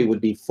that normally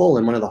would be full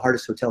and one of the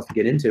hardest hotels to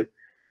get into.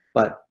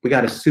 But we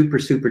got a super,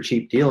 super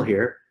cheap deal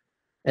here.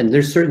 And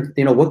there's certain,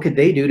 what could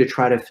they do to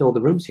try to fill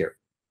the rooms here?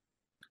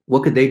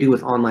 What could they do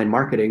with online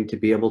marketing to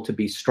be able to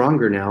be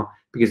stronger now,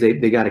 because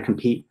they got to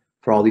compete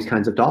for all these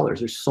kinds of dollars?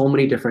 There's so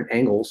many different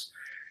angles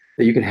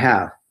that you can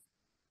have.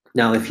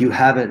 Now, if you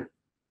haven't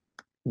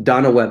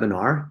done a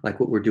webinar like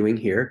what we're doing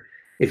here,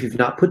 if you've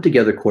not put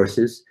together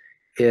courses,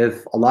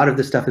 if a lot of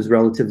this stuff is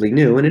relatively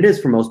new, and it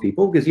is for most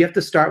people, because you have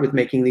to start with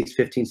making these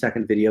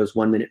 15-second videos,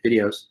 1-minute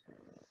videos,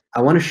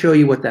 I want to show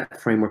you what that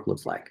framework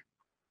looks like.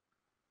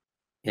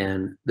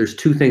 And there's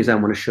two things I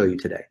want to show you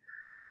today.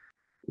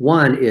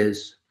 One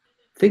is,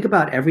 think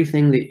about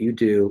everything that you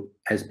do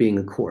as being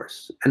a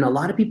course. And a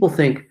lot of people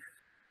think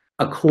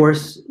a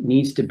course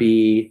needs to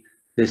be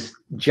this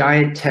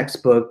giant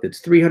textbook that's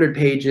 300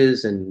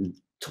 pages and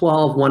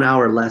 12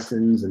 one-hour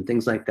lessons and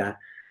things like that.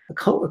 A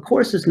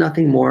course is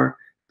nothing more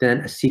than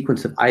a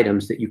sequence of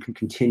items that you can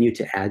continue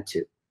to add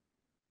to.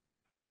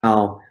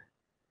 Now,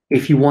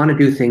 if you want to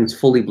do things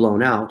fully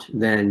blown out,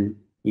 then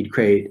you'd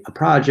create a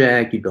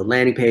project, you'd build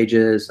landing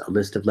pages, a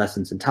list of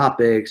lessons and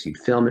topics, you'd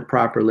film it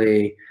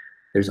properly.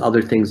 There's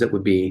other things that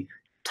would be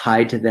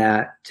tied to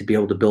that to be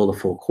able to build a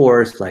full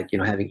course, like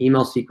having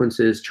email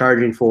sequences,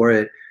 charging for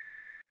it,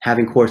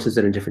 having courses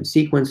that are in different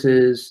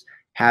sequences,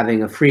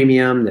 having a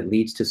freemium that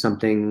leads to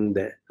something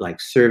that like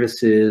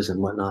services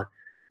and whatnot.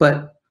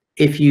 But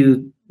if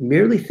you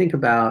merely think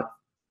about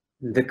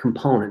the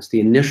components, the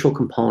initial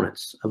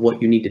components of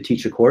what you need to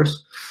teach a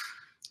course,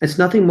 it's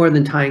nothing more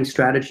than tying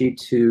strategy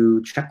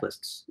to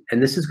checklists.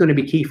 And this is going to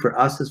be key for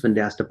us as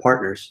Vendasta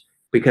partners,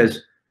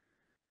 because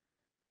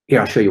here,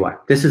 I'll show you why.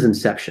 This is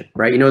inception,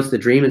 right? It's the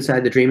dream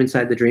inside the dream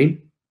inside the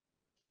dream.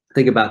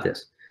 Think about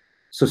this.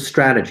 So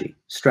strategy.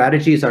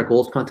 Strategy is our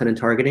goals, content, and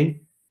targeting.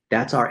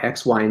 That's our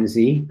X, Y, and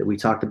Z that we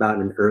talked about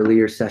in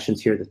earlier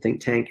sessions here at the think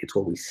tank. It's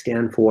what we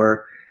stand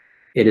for.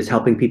 It is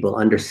helping people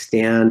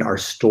understand our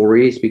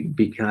stories,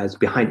 because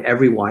behind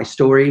every why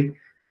story,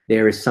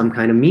 there is some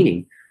kind of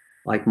meaning.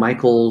 Like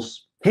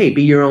Michael's, hey,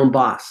 be your own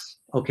boss.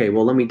 Okay,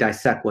 well, let me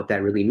dissect what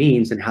that really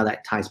means and how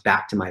that ties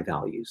back to my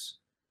values.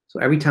 So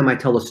every time I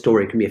tell a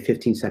story, it can be a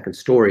 15-second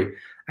story,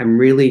 I'm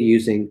really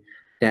using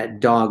that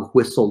dog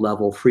whistle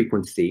level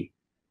frequency,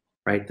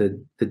 right?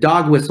 The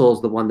dog whistle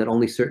is the one that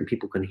only certain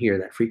people can hear,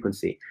 that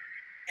frequency.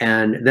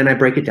 And then I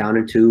break it down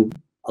into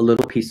a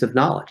little piece of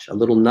knowledge, a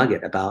little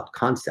nugget about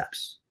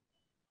concepts,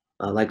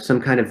 like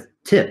some kind of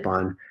tip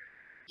on,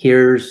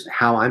 here's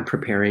how I'm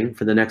preparing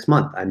for the next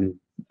month. I'm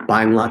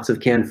buying lots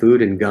of canned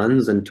food and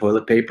guns and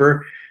toilet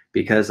paper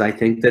because I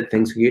think that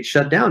things will get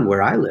shut down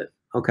where I live.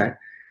 Okay.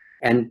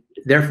 And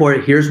therefore,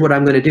 here's what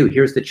I'm going to do.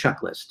 Here's the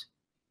checklist.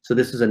 So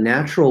this is a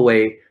natural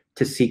way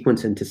to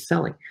sequence into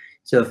selling.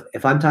 So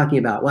if I'm talking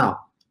about, wow,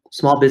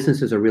 small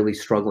businesses are really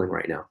struggling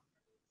right now,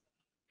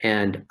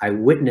 and I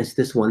witnessed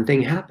this one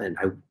thing happen.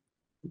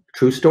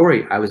 True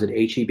story. I was at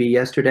HEB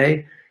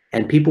yesterday,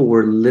 and people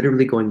were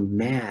literally going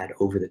mad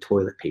over the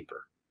toilet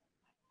paper.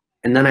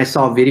 And then I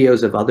saw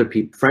videos of other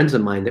people, friends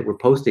of mine, that were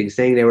posting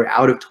saying they were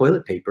out of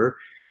toilet paper,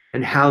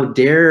 and how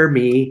dare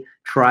me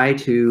try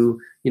to,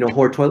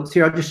 hoard toilets.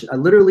 Here, I'll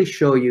literally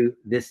show you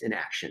this in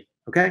action,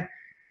 okay?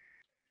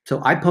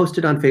 So I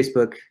posted on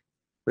Facebook,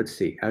 let's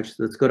see,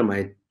 let's go to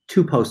my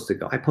 2 posts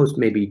ago. I post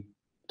maybe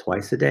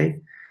twice a day.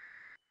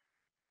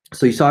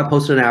 So you saw I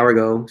posted an hour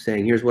ago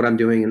saying, here's what I'm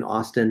doing in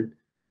Austin.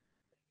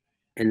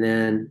 And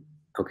then,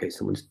 okay,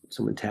 someone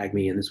tagged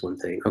me in this one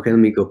thing. Okay, let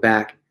me go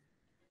back.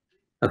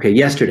 Okay,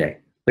 yesterday,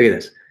 look at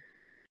this.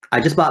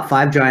 I just bought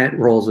 5 giant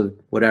rolls of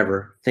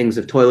whatever, things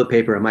of toilet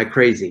paper. Am I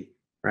crazy,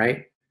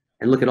 right?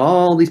 And look at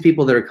all these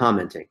people that are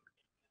commenting.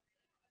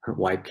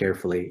 Wipe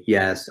carefully.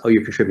 Yes. Oh,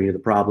 you're contributing to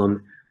the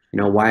problem.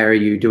 Why are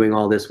you doing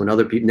all this when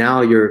other people,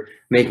 now you're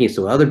making it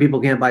so other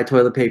people can't buy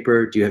toilet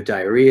paper? Do you have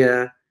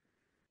diarrhea?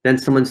 Then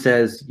someone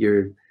says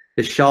the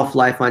shelf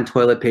life on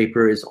toilet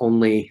paper is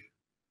only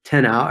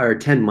 10 hours or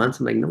 10 months.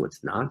 I'm like, no,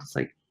 it's not. It's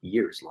like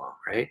years long,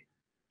 right?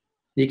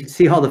 You can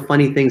see all the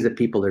funny things that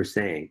people are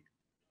saying.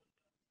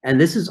 And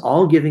this is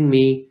all giving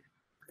me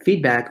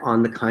feedback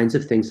on the kinds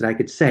of things that I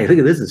could say. Look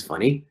at this, is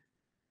funny.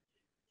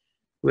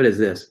 What is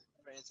this?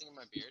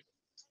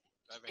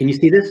 Can you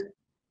see this?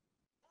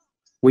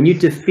 When you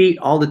defeat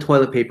all the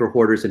toilet paper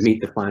hoarders and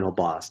meet the final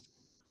boss.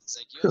 It's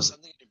like, you have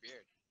something in your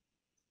beard.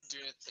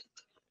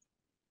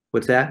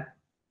 What's that?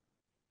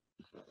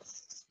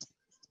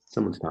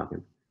 Someone's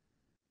talking.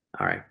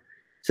 All right.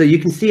 So you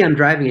can see I'm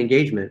driving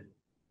engagement.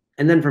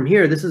 And then from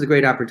here, this is a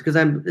great opportunity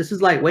because this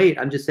is lightweight.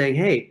 I'm just saying,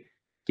 hey,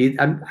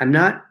 I'm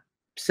not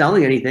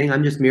selling anything.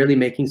 I'm just merely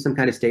making some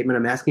kind of statement.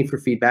 I'm asking for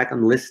feedback.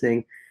 I'm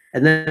listening.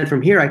 And then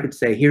from here, I could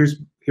say, here's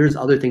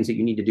other things that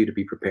you need to do to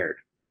be prepared,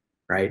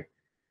 right?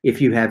 If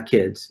you have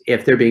kids,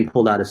 if they're being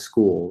pulled out of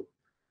school,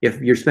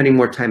 if you're spending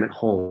more time at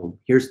home,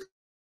 here's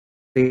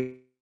the,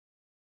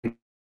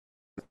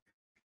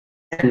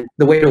 and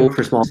the way to look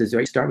for small businesses,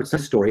 right? You start with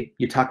some story.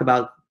 You talk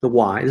about the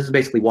why. This is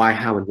basically why,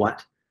 how, and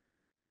what.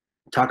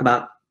 Talk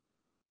about,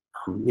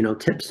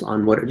 tips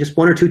on what, just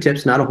 1 or 2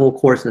 tips, not a whole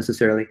course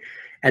necessarily.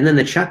 And then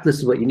the checklist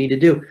is what you need to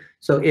do.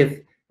 So if,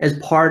 as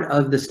part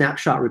of the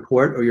snapshot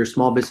report or your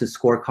small business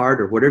scorecard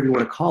or whatever you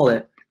want to call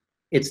it,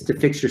 it's to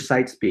fix your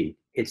site speed.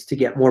 It's to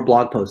get more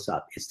blog posts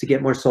up. It's to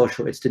get more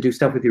social. It's to do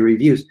stuff with your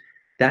reviews.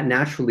 That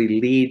naturally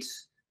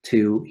leads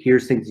to,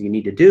 here's things you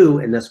need to do,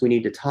 and thus we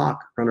need to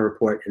talk, run a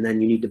report, and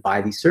then you need to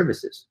buy these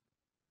services.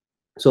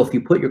 So if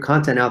you put your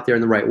content out there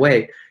in the right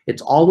way,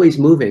 it's always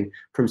moving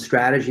from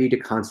strategy to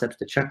concepts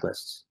to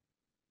checklists.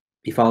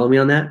 You follow me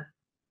on that?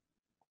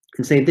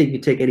 And same thing, you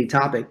take any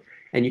topic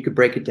and you could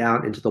break it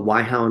down into the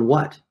why, how, and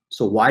what.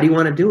 So why do you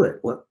want to do it?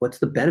 What's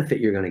the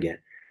benefit you're going to get?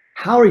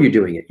 How are you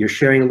doing it? You're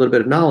sharing a little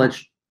bit of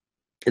knowledge.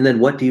 And then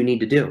what do you need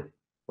to do?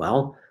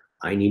 Well,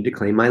 I need to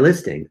claim my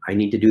listing. I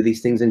need to do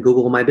these things in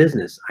Google My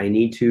Business. I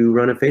need to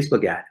run a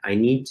Facebook ad. I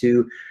need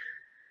to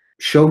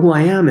show who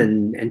I am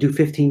and do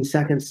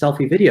 15-second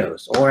selfie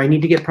videos. Or I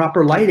need to get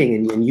proper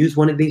lighting and use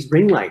one of these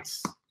ring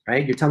lights,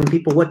 right? You're telling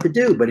people what to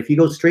do. But if you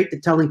go straight to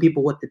telling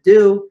people what to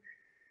do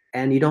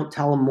and you don't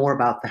tell them more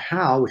about the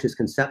how, which is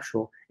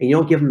conceptual, and you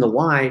don't give them the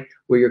why,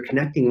 where you're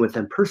connecting with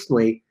them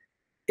personally,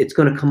 it's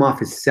going to come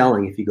off as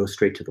selling if you go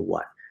straight to the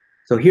what.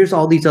 So here's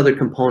all these other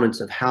components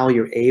of how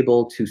you're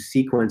able to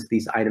sequence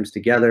these items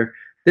together.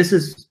 This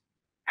is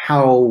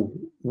how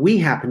we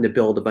happen to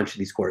build a bunch of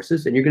these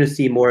courses, and you're going to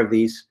see more of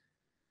these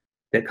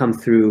that come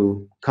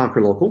through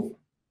Conquer Local.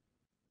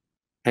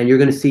 And you're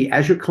going to see,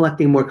 as you're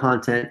collecting more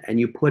content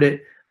and you put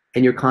it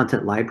in your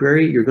content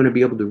library, you're going to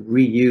be able to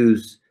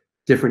reuse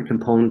different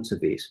components of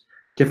these,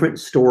 different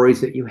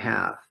stories that you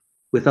have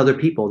with other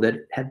people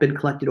that have been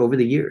collected over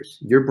the years,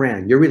 your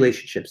brand, your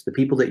relationships, the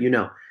people that you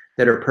know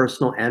that are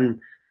personal and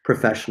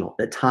professional,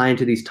 that tie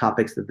into these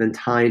topics, that then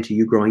tie into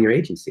you growing your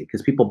agency.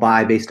 Because people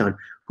buy based on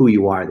who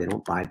you are. They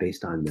don't buy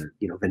based on the,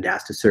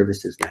 Vendasta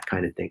services, that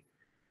kind of thing.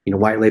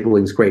 White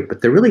labeling is great,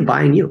 but they're really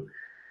buying you.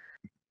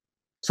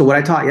 So what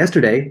I taught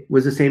yesterday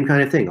was the same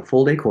kind of thing, a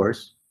full day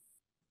course.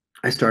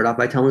 I started off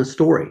by telling a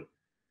story.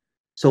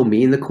 So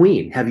me and the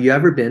queen, have you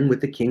ever been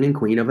with the king and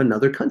queen of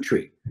another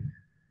country?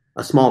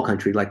 A small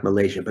country like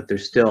Malaysia, but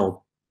there's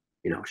still,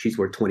 she's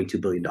worth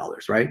 $22 billion,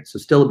 right? So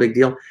still a big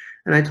deal.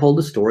 And I told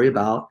a story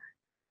about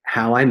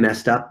how I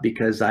messed up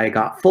because I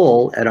got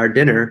full at our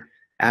dinner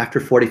after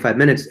 45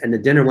 minutes, and the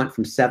dinner went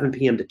from 7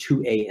 p.m. to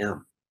 2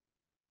 a.m.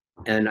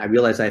 And I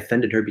realized I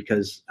offended her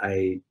because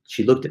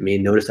she looked at me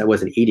and noticed I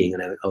wasn't eating,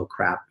 and I went, oh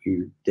crap,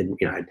 you didn't,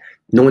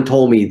 no one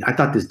told me. I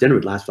thought this dinner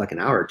would last for like an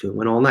hour or two. It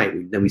went all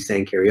night. Then we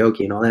sang karaoke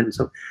and all that. And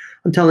so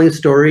I'm telling a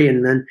story,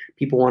 and then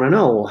people want to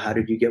know, well, how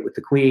did you get with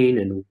the queen,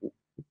 and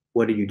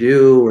what did you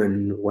do,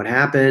 and what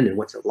happened, and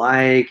what's it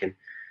like? And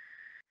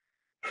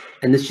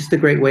it's just a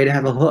great way to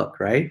have a hook,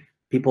 right?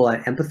 People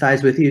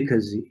empathize with you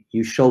because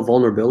you show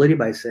vulnerability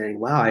by saying,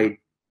 wow, I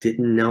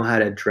didn't know how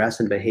to dress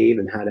and behave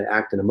and how to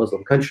act in a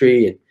Muslim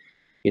country, and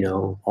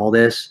all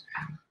this.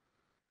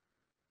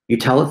 You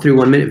tell it through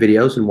 1-minute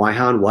videos and why,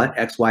 how, and what,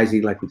 X, Y,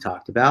 Z, like we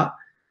talked about.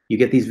 You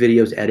get these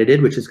videos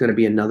edited, which is going to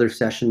be another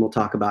session we'll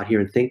talk about here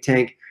in Think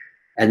Tank.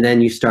 And then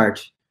you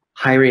start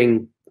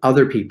hiring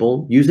other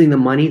people using the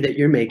money that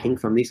you're making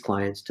from these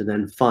clients to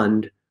then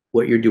fund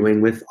what you're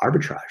doing with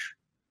arbitrage,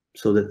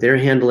 so that they're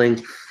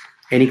handling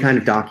any kind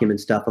of document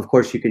stuff. Of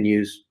course, you can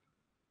use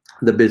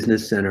the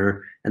business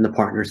center and the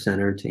partner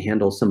center to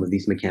handle some of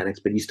these mechanics,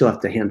 but you still have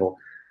to handle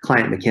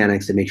client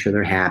mechanics and make sure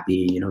they're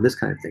happy, you know, this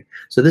kind of thing.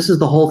 So this is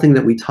the whole thing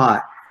that we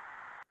taught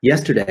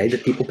yesterday,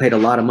 that people paid a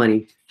lot of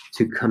money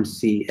to come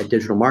see a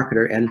digital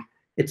marketer. And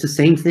it's the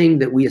same thing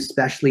that we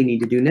especially need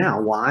to do now.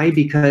 Why?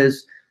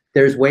 Because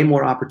there's way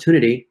more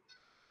opportunity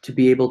to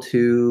be able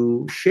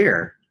to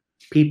share.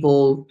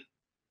 People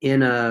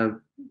in a,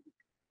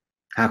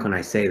 how can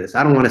I say this?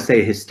 I don't want to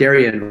say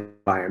hysteria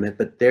environment,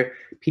 but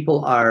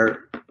people are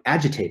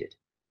agitated.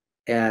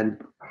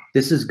 And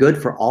this is good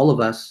for all of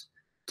us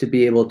to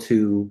be able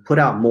to put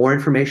out more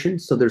information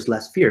so there's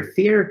less fear.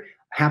 Fear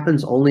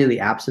happens only in the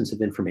absence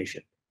of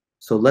information.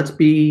 So let's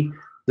be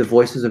the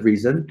voices of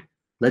reason.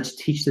 Let's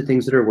teach the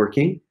things that are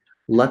working.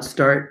 Let's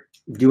start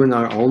doing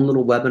our own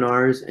little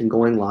webinars and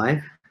going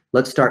live.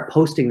 Let's start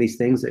posting these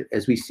things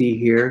as we see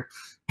here,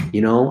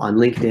 you know, on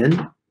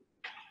LinkedIn,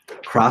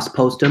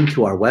 cross-post them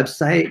to our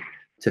website,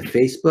 to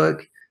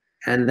Facebook,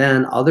 and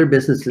then other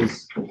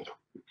businesses.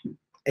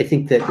 I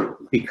think that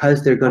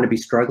because they're going to be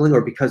struggling,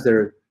 or because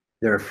they're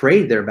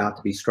afraid they're about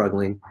to be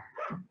struggling,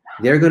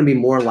 they're going to be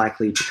more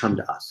likely to come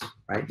to us,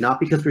 right? Not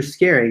because we're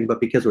scaring,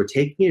 but because we're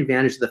taking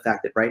advantage of the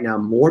fact that right now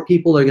more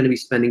people are going to be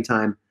spending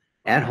time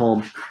at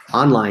home,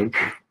 online,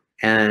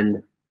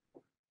 and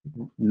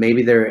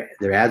maybe their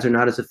ads are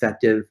not as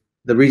effective.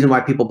 The reason why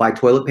people buy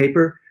toilet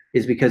paper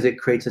is because it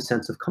creates a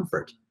sense of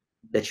comfort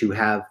that you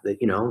have, that,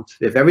 you know,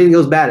 if everything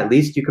goes bad, at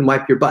least you can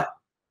wipe your butt,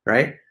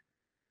 right?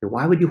 And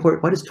why would you,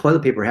 what does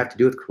toilet paper have to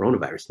do with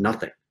coronavirus?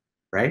 Nothing,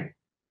 right?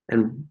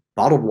 And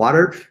bottled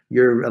water,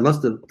 unless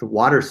the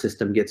water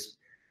system gets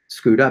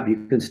screwed up,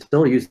 you can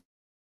still use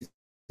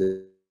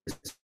the,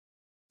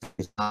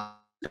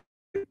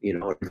 you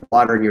know,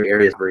 water in your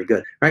area is very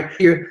good, right?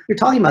 You're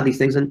talking about these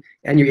things, and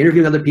you're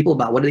interviewing other people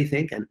about what do they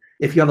think. And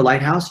if you have a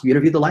lighthouse, you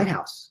interview the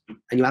lighthouse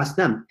and you ask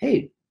them,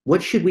 hey,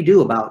 what should we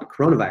do about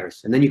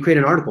coronavirus? And then you create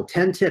an article,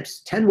 10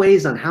 tips, 10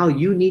 ways on how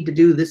you need to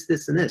do this,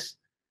 this, and this,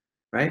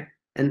 right?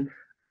 And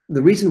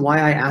the reason why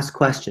I ask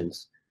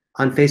questions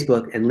on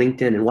Facebook and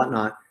LinkedIn and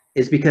whatnot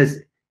is because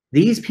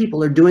these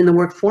people are doing the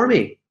work for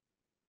me.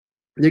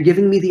 They're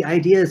giving me the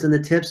ideas and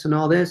the tips and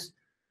all this.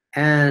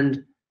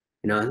 And,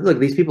 you know, look,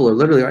 these people are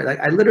literally,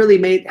 like, I literally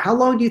made, how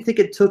long do you think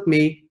it took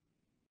me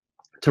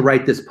to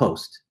write this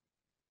post?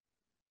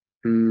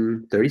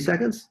 30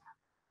 seconds?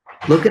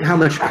 Look at how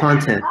much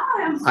content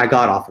I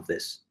got off of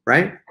this,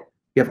 right?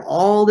 You have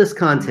all this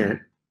content,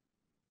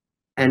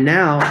 and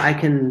now I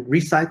can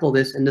recycle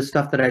this into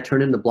stuff that I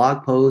turn into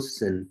blog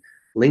posts and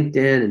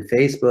LinkedIn and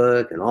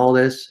Facebook and all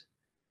this.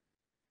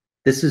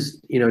 This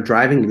is, you know,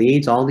 driving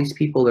leads. All these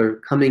people are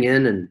coming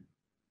in and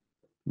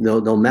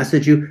they'll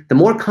message you. The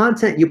more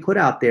content you put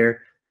out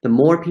there, the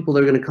more people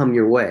are going to come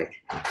your way.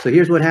 So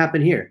here's what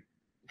happened here.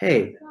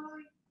 Hey,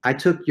 I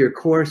took your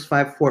course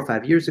 4 or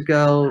 5 years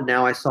ago.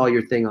 Now I saw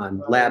your thing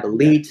on Lab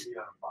Elite,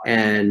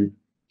 and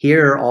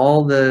here are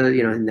all the,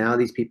 you know, now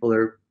these people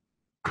are,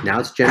 now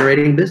it's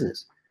generating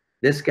business.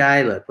 This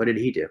guy, look, what did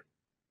he do?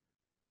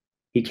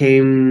 He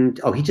came,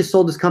 oh, he just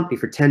sold his company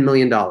for $10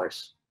 million,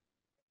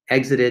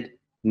 exited,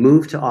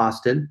 moved to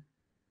Austin.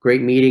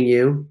 Great meeting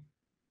you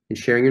and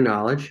sharing your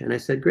knowledge. And I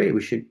said, great,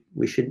 we should,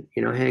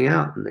 you know, hang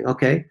out. I'm like,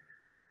 okay,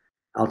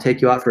 I'll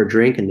take you out for a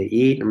drink and to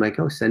eat. I'm like,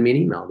 oh, send me an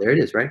email. There it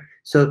is, right?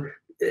 So,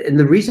 and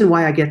the reason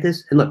why I get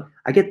this, and look,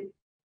 I get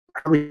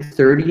probably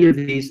 30 of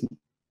these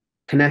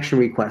connection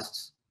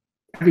requests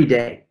every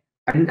day.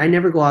 I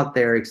never go out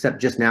there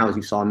except just now, as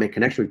you saw, and make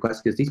connection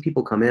requests, because these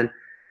people come in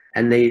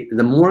and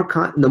the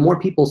more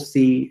people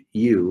see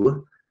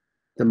you,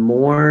 the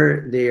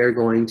more they are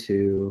going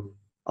to,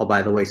 oh,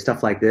 by the way,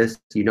 stuff like this,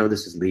 you know,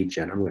 this is lead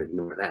gen, I'm going to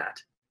ignore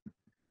that,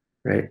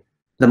 right?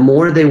 The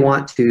more they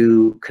want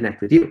to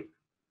connect with you.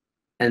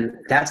 And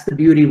that's the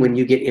beauty when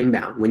you get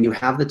inbound, when you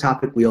have the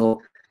topic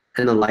wheel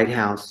and the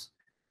lighthouse.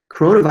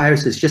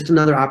 Coronavirus is just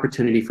another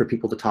opportunity for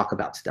people to talk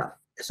about stuff.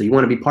 So you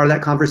want to be part of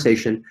that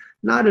conversation,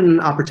 not in an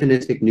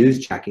opportunistic news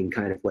jacking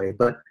kind of way,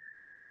 but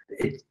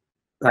it's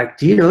like,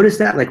 do you notice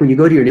that? Like when you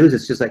go to your news,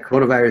 it's just like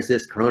coronavirus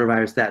this,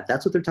 coronavirus that.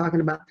 That's what they're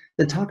talking about.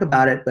 Then talk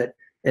about it, but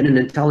in an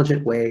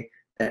intelligent way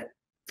that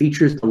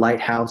features the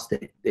lighthouse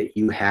that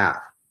you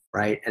have,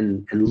 right?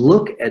 And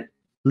look at,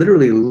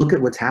 literally look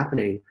at what's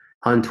happening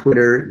on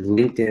Twitter,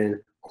 LinkedIn,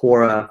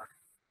 Quora.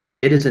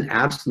 It is an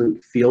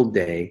absolute field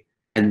day.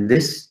 And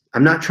this,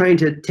 I'm not trying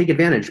to take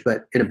advantage,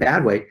 but in a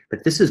bad way,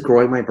 but this is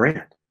growing my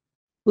brand.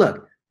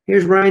 Look,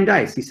 here's Ryan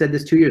Dice. He said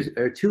this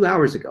 2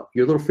 hours ago.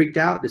 You're a little freaked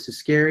out. This is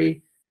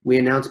scary. We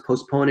announced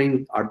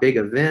postponing our big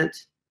event.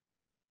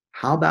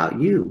 How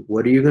about you?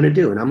 What are you going to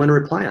do? And I'm going to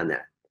reply on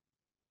that.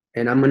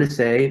 And I'm going to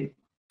say,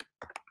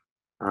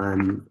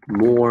 I'm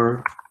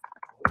more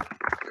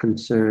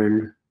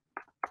concerned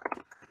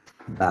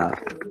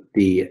about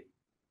the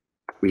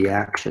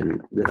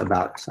reaction,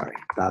 about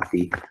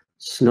the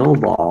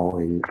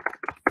snowballing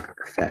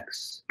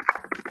effects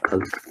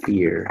of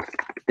fear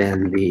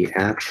than the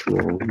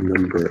actual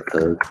number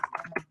of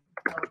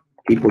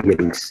people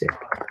getting sick.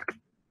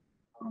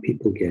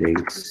 People getting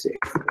sick,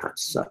 not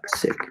suck,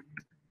 sick.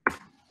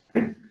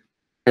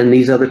 And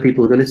these other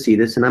people are going to see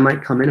this, and I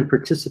might come in and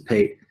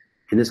participate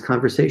in this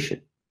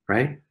conversation,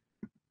 right?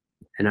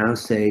 And I'll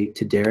say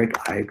to Derek,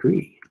 I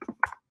agree.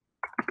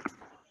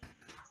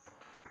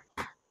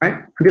 Right?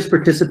 I'm just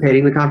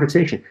participating in the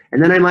conversation.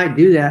 And then I might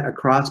do that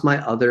across my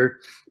other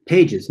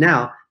pages.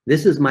 Now,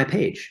 this is my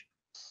page,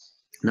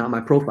 not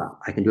my profile.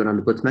 I can do it on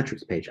the Blitz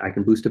Metrics page. I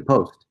can boost a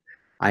post.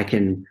 I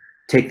can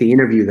take the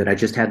interview that I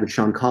just had with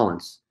Sean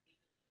Collins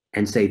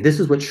and say, this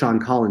is what Sean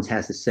Collins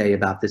has to say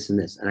about this and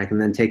this. And I can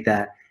then take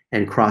that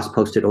and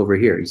cross-post it over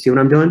here. You see what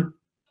I'm doing?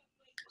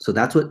 So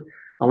that's what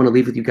I want to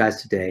leave with you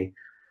guys today.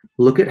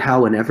 Look at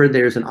how whenever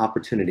there's an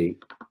opportunity,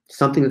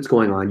 something that's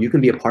going on, you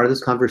can be a part of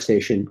this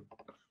conversation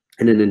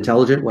in an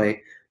intelligent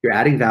way. You're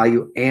adding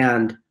value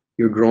and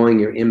you're growing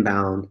your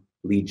inbound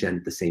lead gen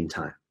at the same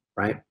time,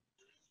 right?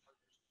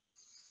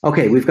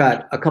 Okay, we've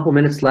got a couple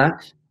minutes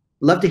left.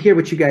 Love to hear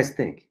what you guys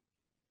think.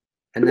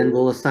 And then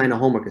we'll assign a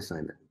homework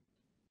assignment.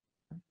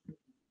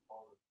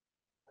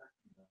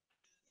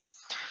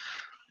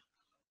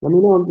 Let me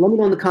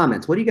know in the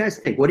comments. What do you guys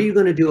think? What are you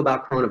going to do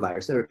about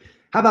coronavirus? Or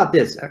how about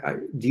this?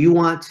 Do you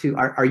want to,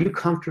 are you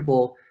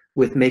comfortable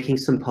with making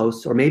some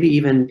posts or maybe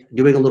even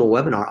doing a little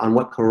webinar on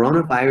what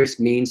coronavirus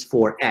means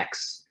for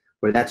X,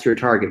 where that's your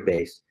target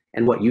base,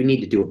 and what you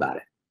need to do about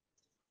it?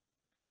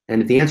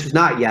 And if the answer is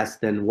not yes,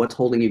 then what's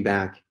holding you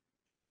back?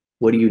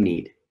 What do you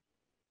need?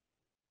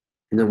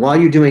 And then while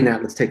you're doing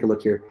that, let's take a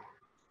look here.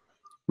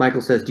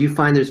 Michael says, do you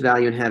find there's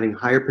value in having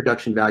higher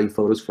production value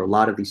photos for a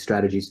lot of these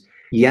strategies?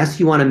 Yes,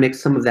 you want to mix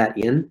some of that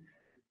in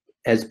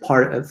as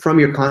part of, from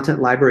your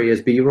content library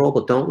as B-roll,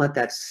 but don't let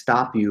that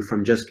stop you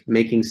from just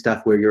making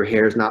stuff where your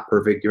hair is not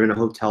perfect. You're in a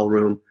hotel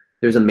room.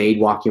 There's a maid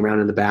walking around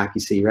in the back,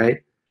 you see,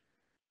 right?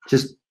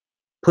 Just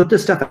put the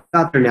stuff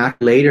out there now.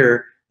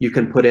 Later, you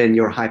can put in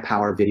your high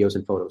power videos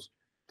and photos.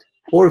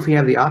 Or if we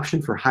have the option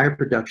for higher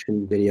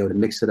production video to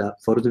mix it up,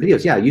 photos and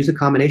videos, yeah, use a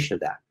combination of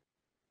that.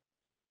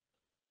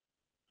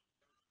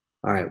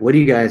 All right, what do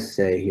you guys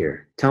say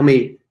here? Tell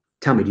me,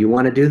 do you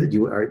want to do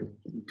that?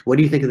 What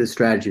do you think of this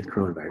strategy with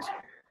coronavirus?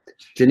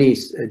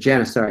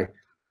 Janice, sorry.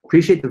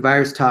 Appreciate the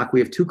virus talk. We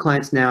have 2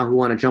 clients now who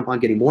want to jump on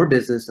getting more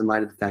business in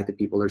light of the fact that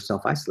people are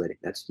self-isolating.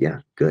 That's,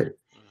 yeah, good.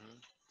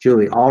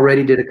 Julie,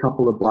 already did a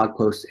couple of blog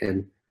posts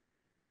and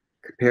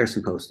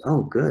comparison posts.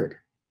 Oh, good.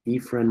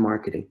 eFriend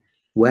marketing.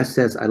 Wes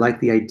says, I like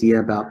the idea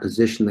about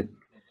position the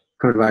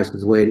coronavirus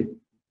as a way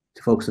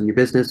to focus on your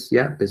business.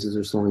 Yeah, businesses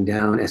are slowing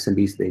down.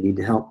 SMBs, they need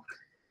to help.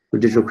 We're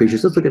digital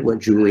creatures. Let's look at what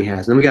Julie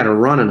has. Then we got to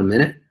run in a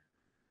minute.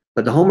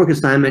 But the homework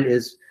assignment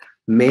is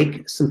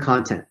make some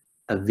content,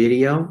 a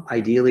video,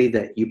 ideally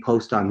that you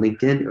post on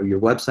LinkedIn or your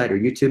website or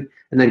YouTube,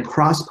 and then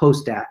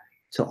cross-post that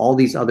to all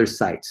these other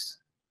sites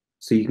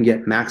so you can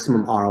get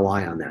maximum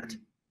ROI on that.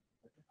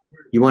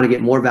 You want to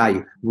get more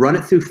value. Run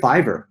it through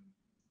Fiverr,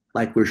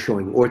 like we're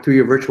showing, or through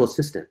your virtual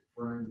assistant.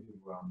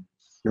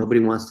 Nobody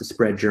wants to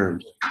spread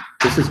germs.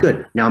 This is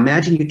good. Now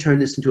imagine you turn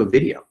this into a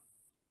video,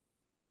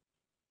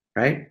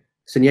 right?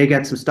 So now you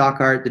got some stock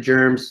art, the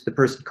germs, the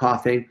person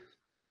coughing.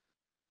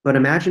 But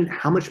imagine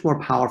how much more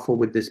powerful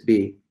would this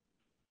be,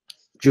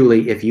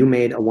 Julie, if you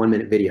made a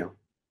 1-minute video.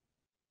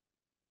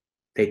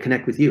 They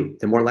connect with you.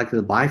 They're more likely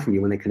to buy from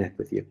you when they connect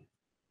with you.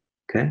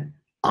 Okay?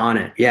 On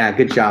it. Yeah,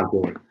 good job,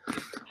 Julie.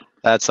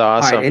 That's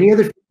awesome. All right, any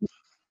other?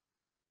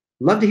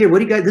 Love to hear. What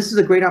do you guys? This is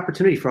a great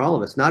opportunity for all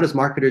of us, not as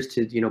marketers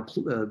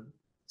to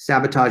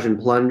sabotage and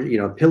plunge,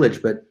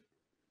 pillage, but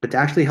to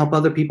actually help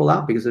other people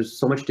out because there's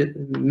so much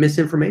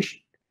misinformation.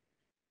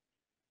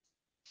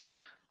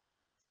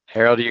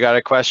 Harold, you got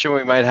a question?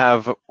 We might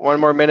have 1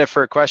 more minute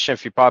for a question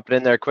if you pop it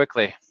in there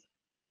quickly.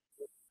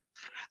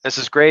 This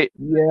is great.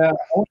 Yeah,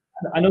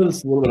 I know this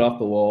is a little bit off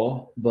the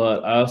wall,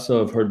 but I also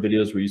have heard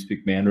videos where you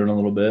speak Mandarin a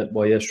little bit.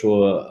 我也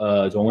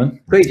说中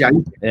文.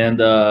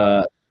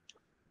 And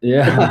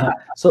yeah,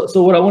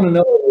 so what I want to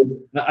know is,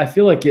 I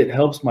feel like it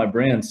helps my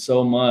brand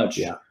so much,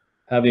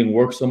 having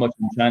worked so much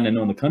in China and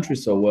knowing the country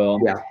so well.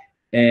 Yeah.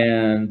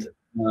 And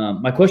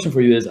my question for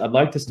you is, I'd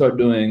like to start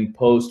doing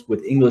posts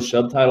with English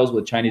subtitles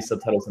with Chinese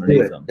subtitles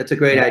underneath them. That's a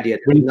great idea.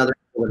 That's another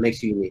thing that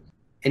makes you unique.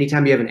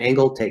 Anytime you have an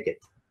angle, take it.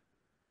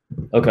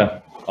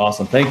 Okay,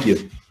 awesome. Thank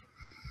you.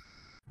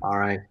 All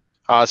right.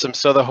 Awesome.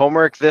 So the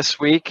homework this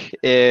week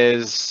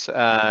is,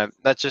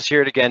 let's just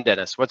hear it again,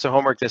 Dennis. What's the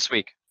homework this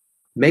week?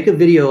 Make a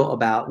video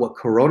about what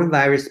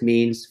coronavirus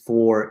means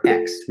for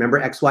X.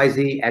 Remember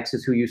XYZ, X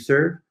is who you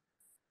serve.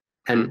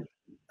 And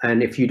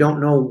if you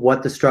don't know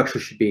what the structure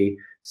should be,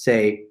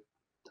 say,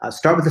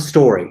 start with a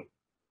story,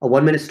 a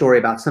 1-minute story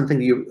about something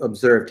that you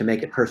observed to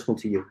make it personal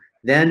to you.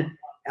 Then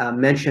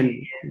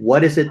mention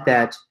what is it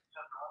that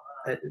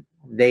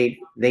they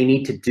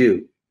need to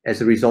do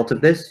as a result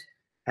of this,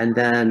 and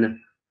then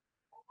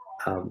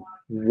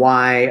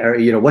why,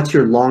 or what's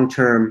your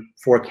long-term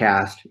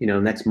forecast,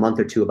 next month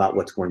or 2 about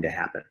what's going to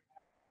happen.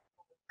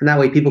 And that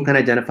way people can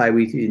identify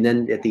with you, and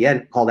then at the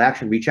end, call to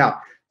action, reach out,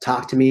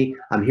 talk to me,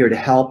 I'm here to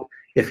help.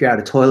 If you're out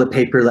of toilet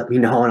paper, let me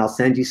know and I'll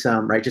send you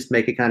some, right? Just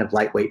make it kind of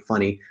lightweight,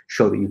 funny,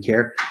 show that you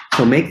care.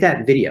 So make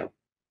that video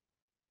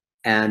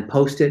and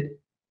post it,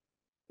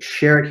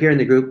 share it here in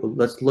the group.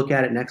 Let's look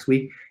at it next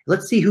week.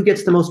 Let's see who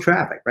gets the most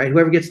traffic, right?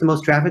 Whoever gets the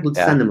most traffic, let's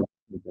send them.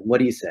 What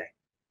do you say?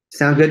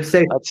 Sound good?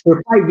 Say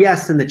reply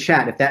yes in the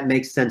chat if that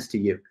makes sense to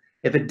you.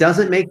 If it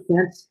doesn't make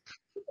sense,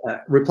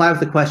 reply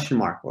with a question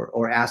mark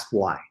or ask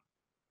why.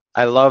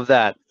 I love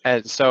that.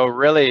 And so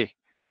really,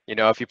 you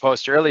know, if you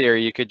post earlier,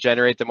 you could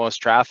generate the most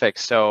traffic.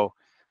 So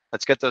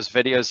let's get those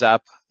videos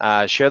up.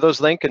 Share those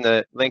links in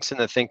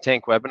the Think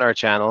Tank webinar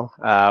channel.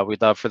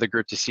 We'd love for the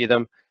group to see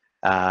them.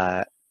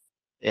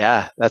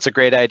 Yeah, that's a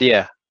great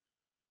idea.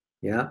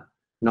 Yeah.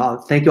 No,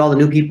 thank you all the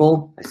new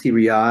people. I see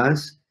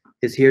Riaz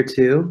is here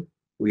too.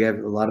 We have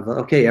a lot of,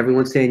 okay,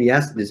 everyone's saying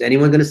yes. Is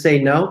anyone going to say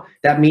no?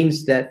 That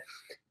means that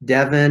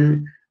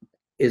Devin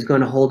is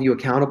going to hold you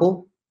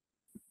accountable,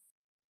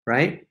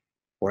 right?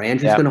 Or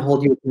Andrew's going to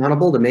hold you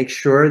accountable to make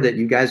sure that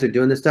you guys are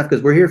doing this stuff,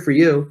 because we're here for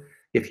you.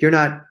 If you're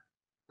not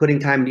putting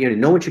time, you know,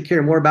 no one should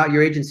care more about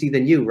your agency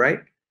than you,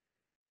 right?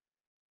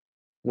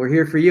 We're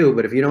here for you,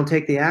 but if you don't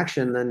take the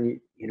action, then,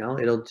 you know,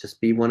 it'll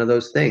just be one of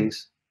those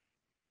things.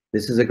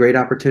 This is a great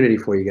opportunity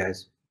for you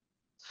guys.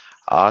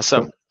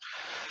 Awesome.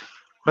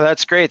 Well,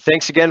 that's great.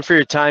 Thanks again for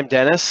your time,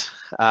 Dennis.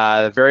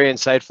 Very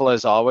insightful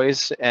as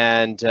always.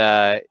 And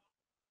yeah,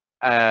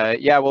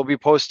 we'll be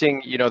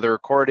posting, you know, the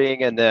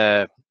recording and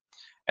the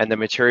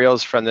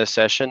materials from this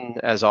session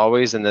as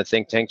always in the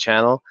Think Tank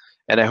channel.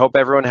 And I hope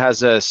everyone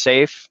has a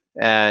safe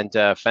and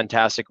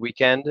fantastic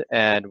weekend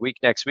and week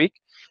next week.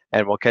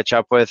 And we'll catch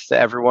up with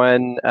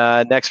everyone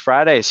next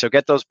Friday. So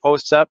get those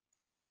posts up,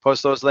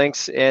 post those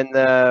links in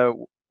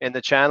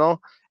the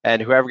channel. And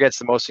whoever gets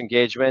the most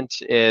engagement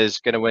is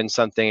going to win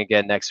something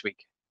again next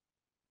week.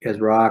 You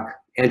guys rock.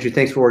 Andrew,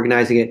 thanks for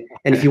organizing it.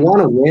 And if you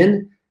want to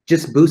win,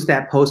 just boost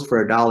that post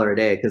for $1 a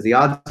day, because the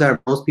odds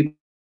are most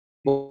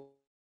people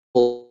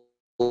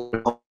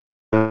 $1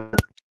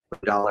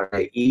 a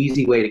day.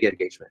 Easy way to get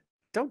engagement.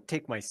 Don't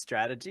take my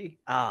strategy.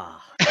 I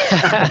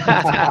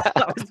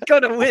was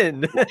gonna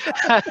win.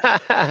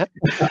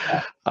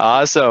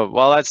 Awesome.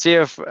 Well, let's see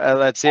if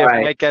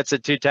Mike gets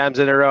it 2 times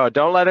in a row.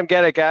 Don't let him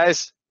get it,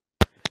 guys.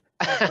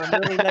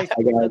 Really nice,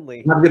 Have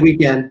a good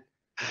weekend.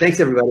 Thanks,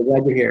 everybody.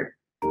 Glad you're here.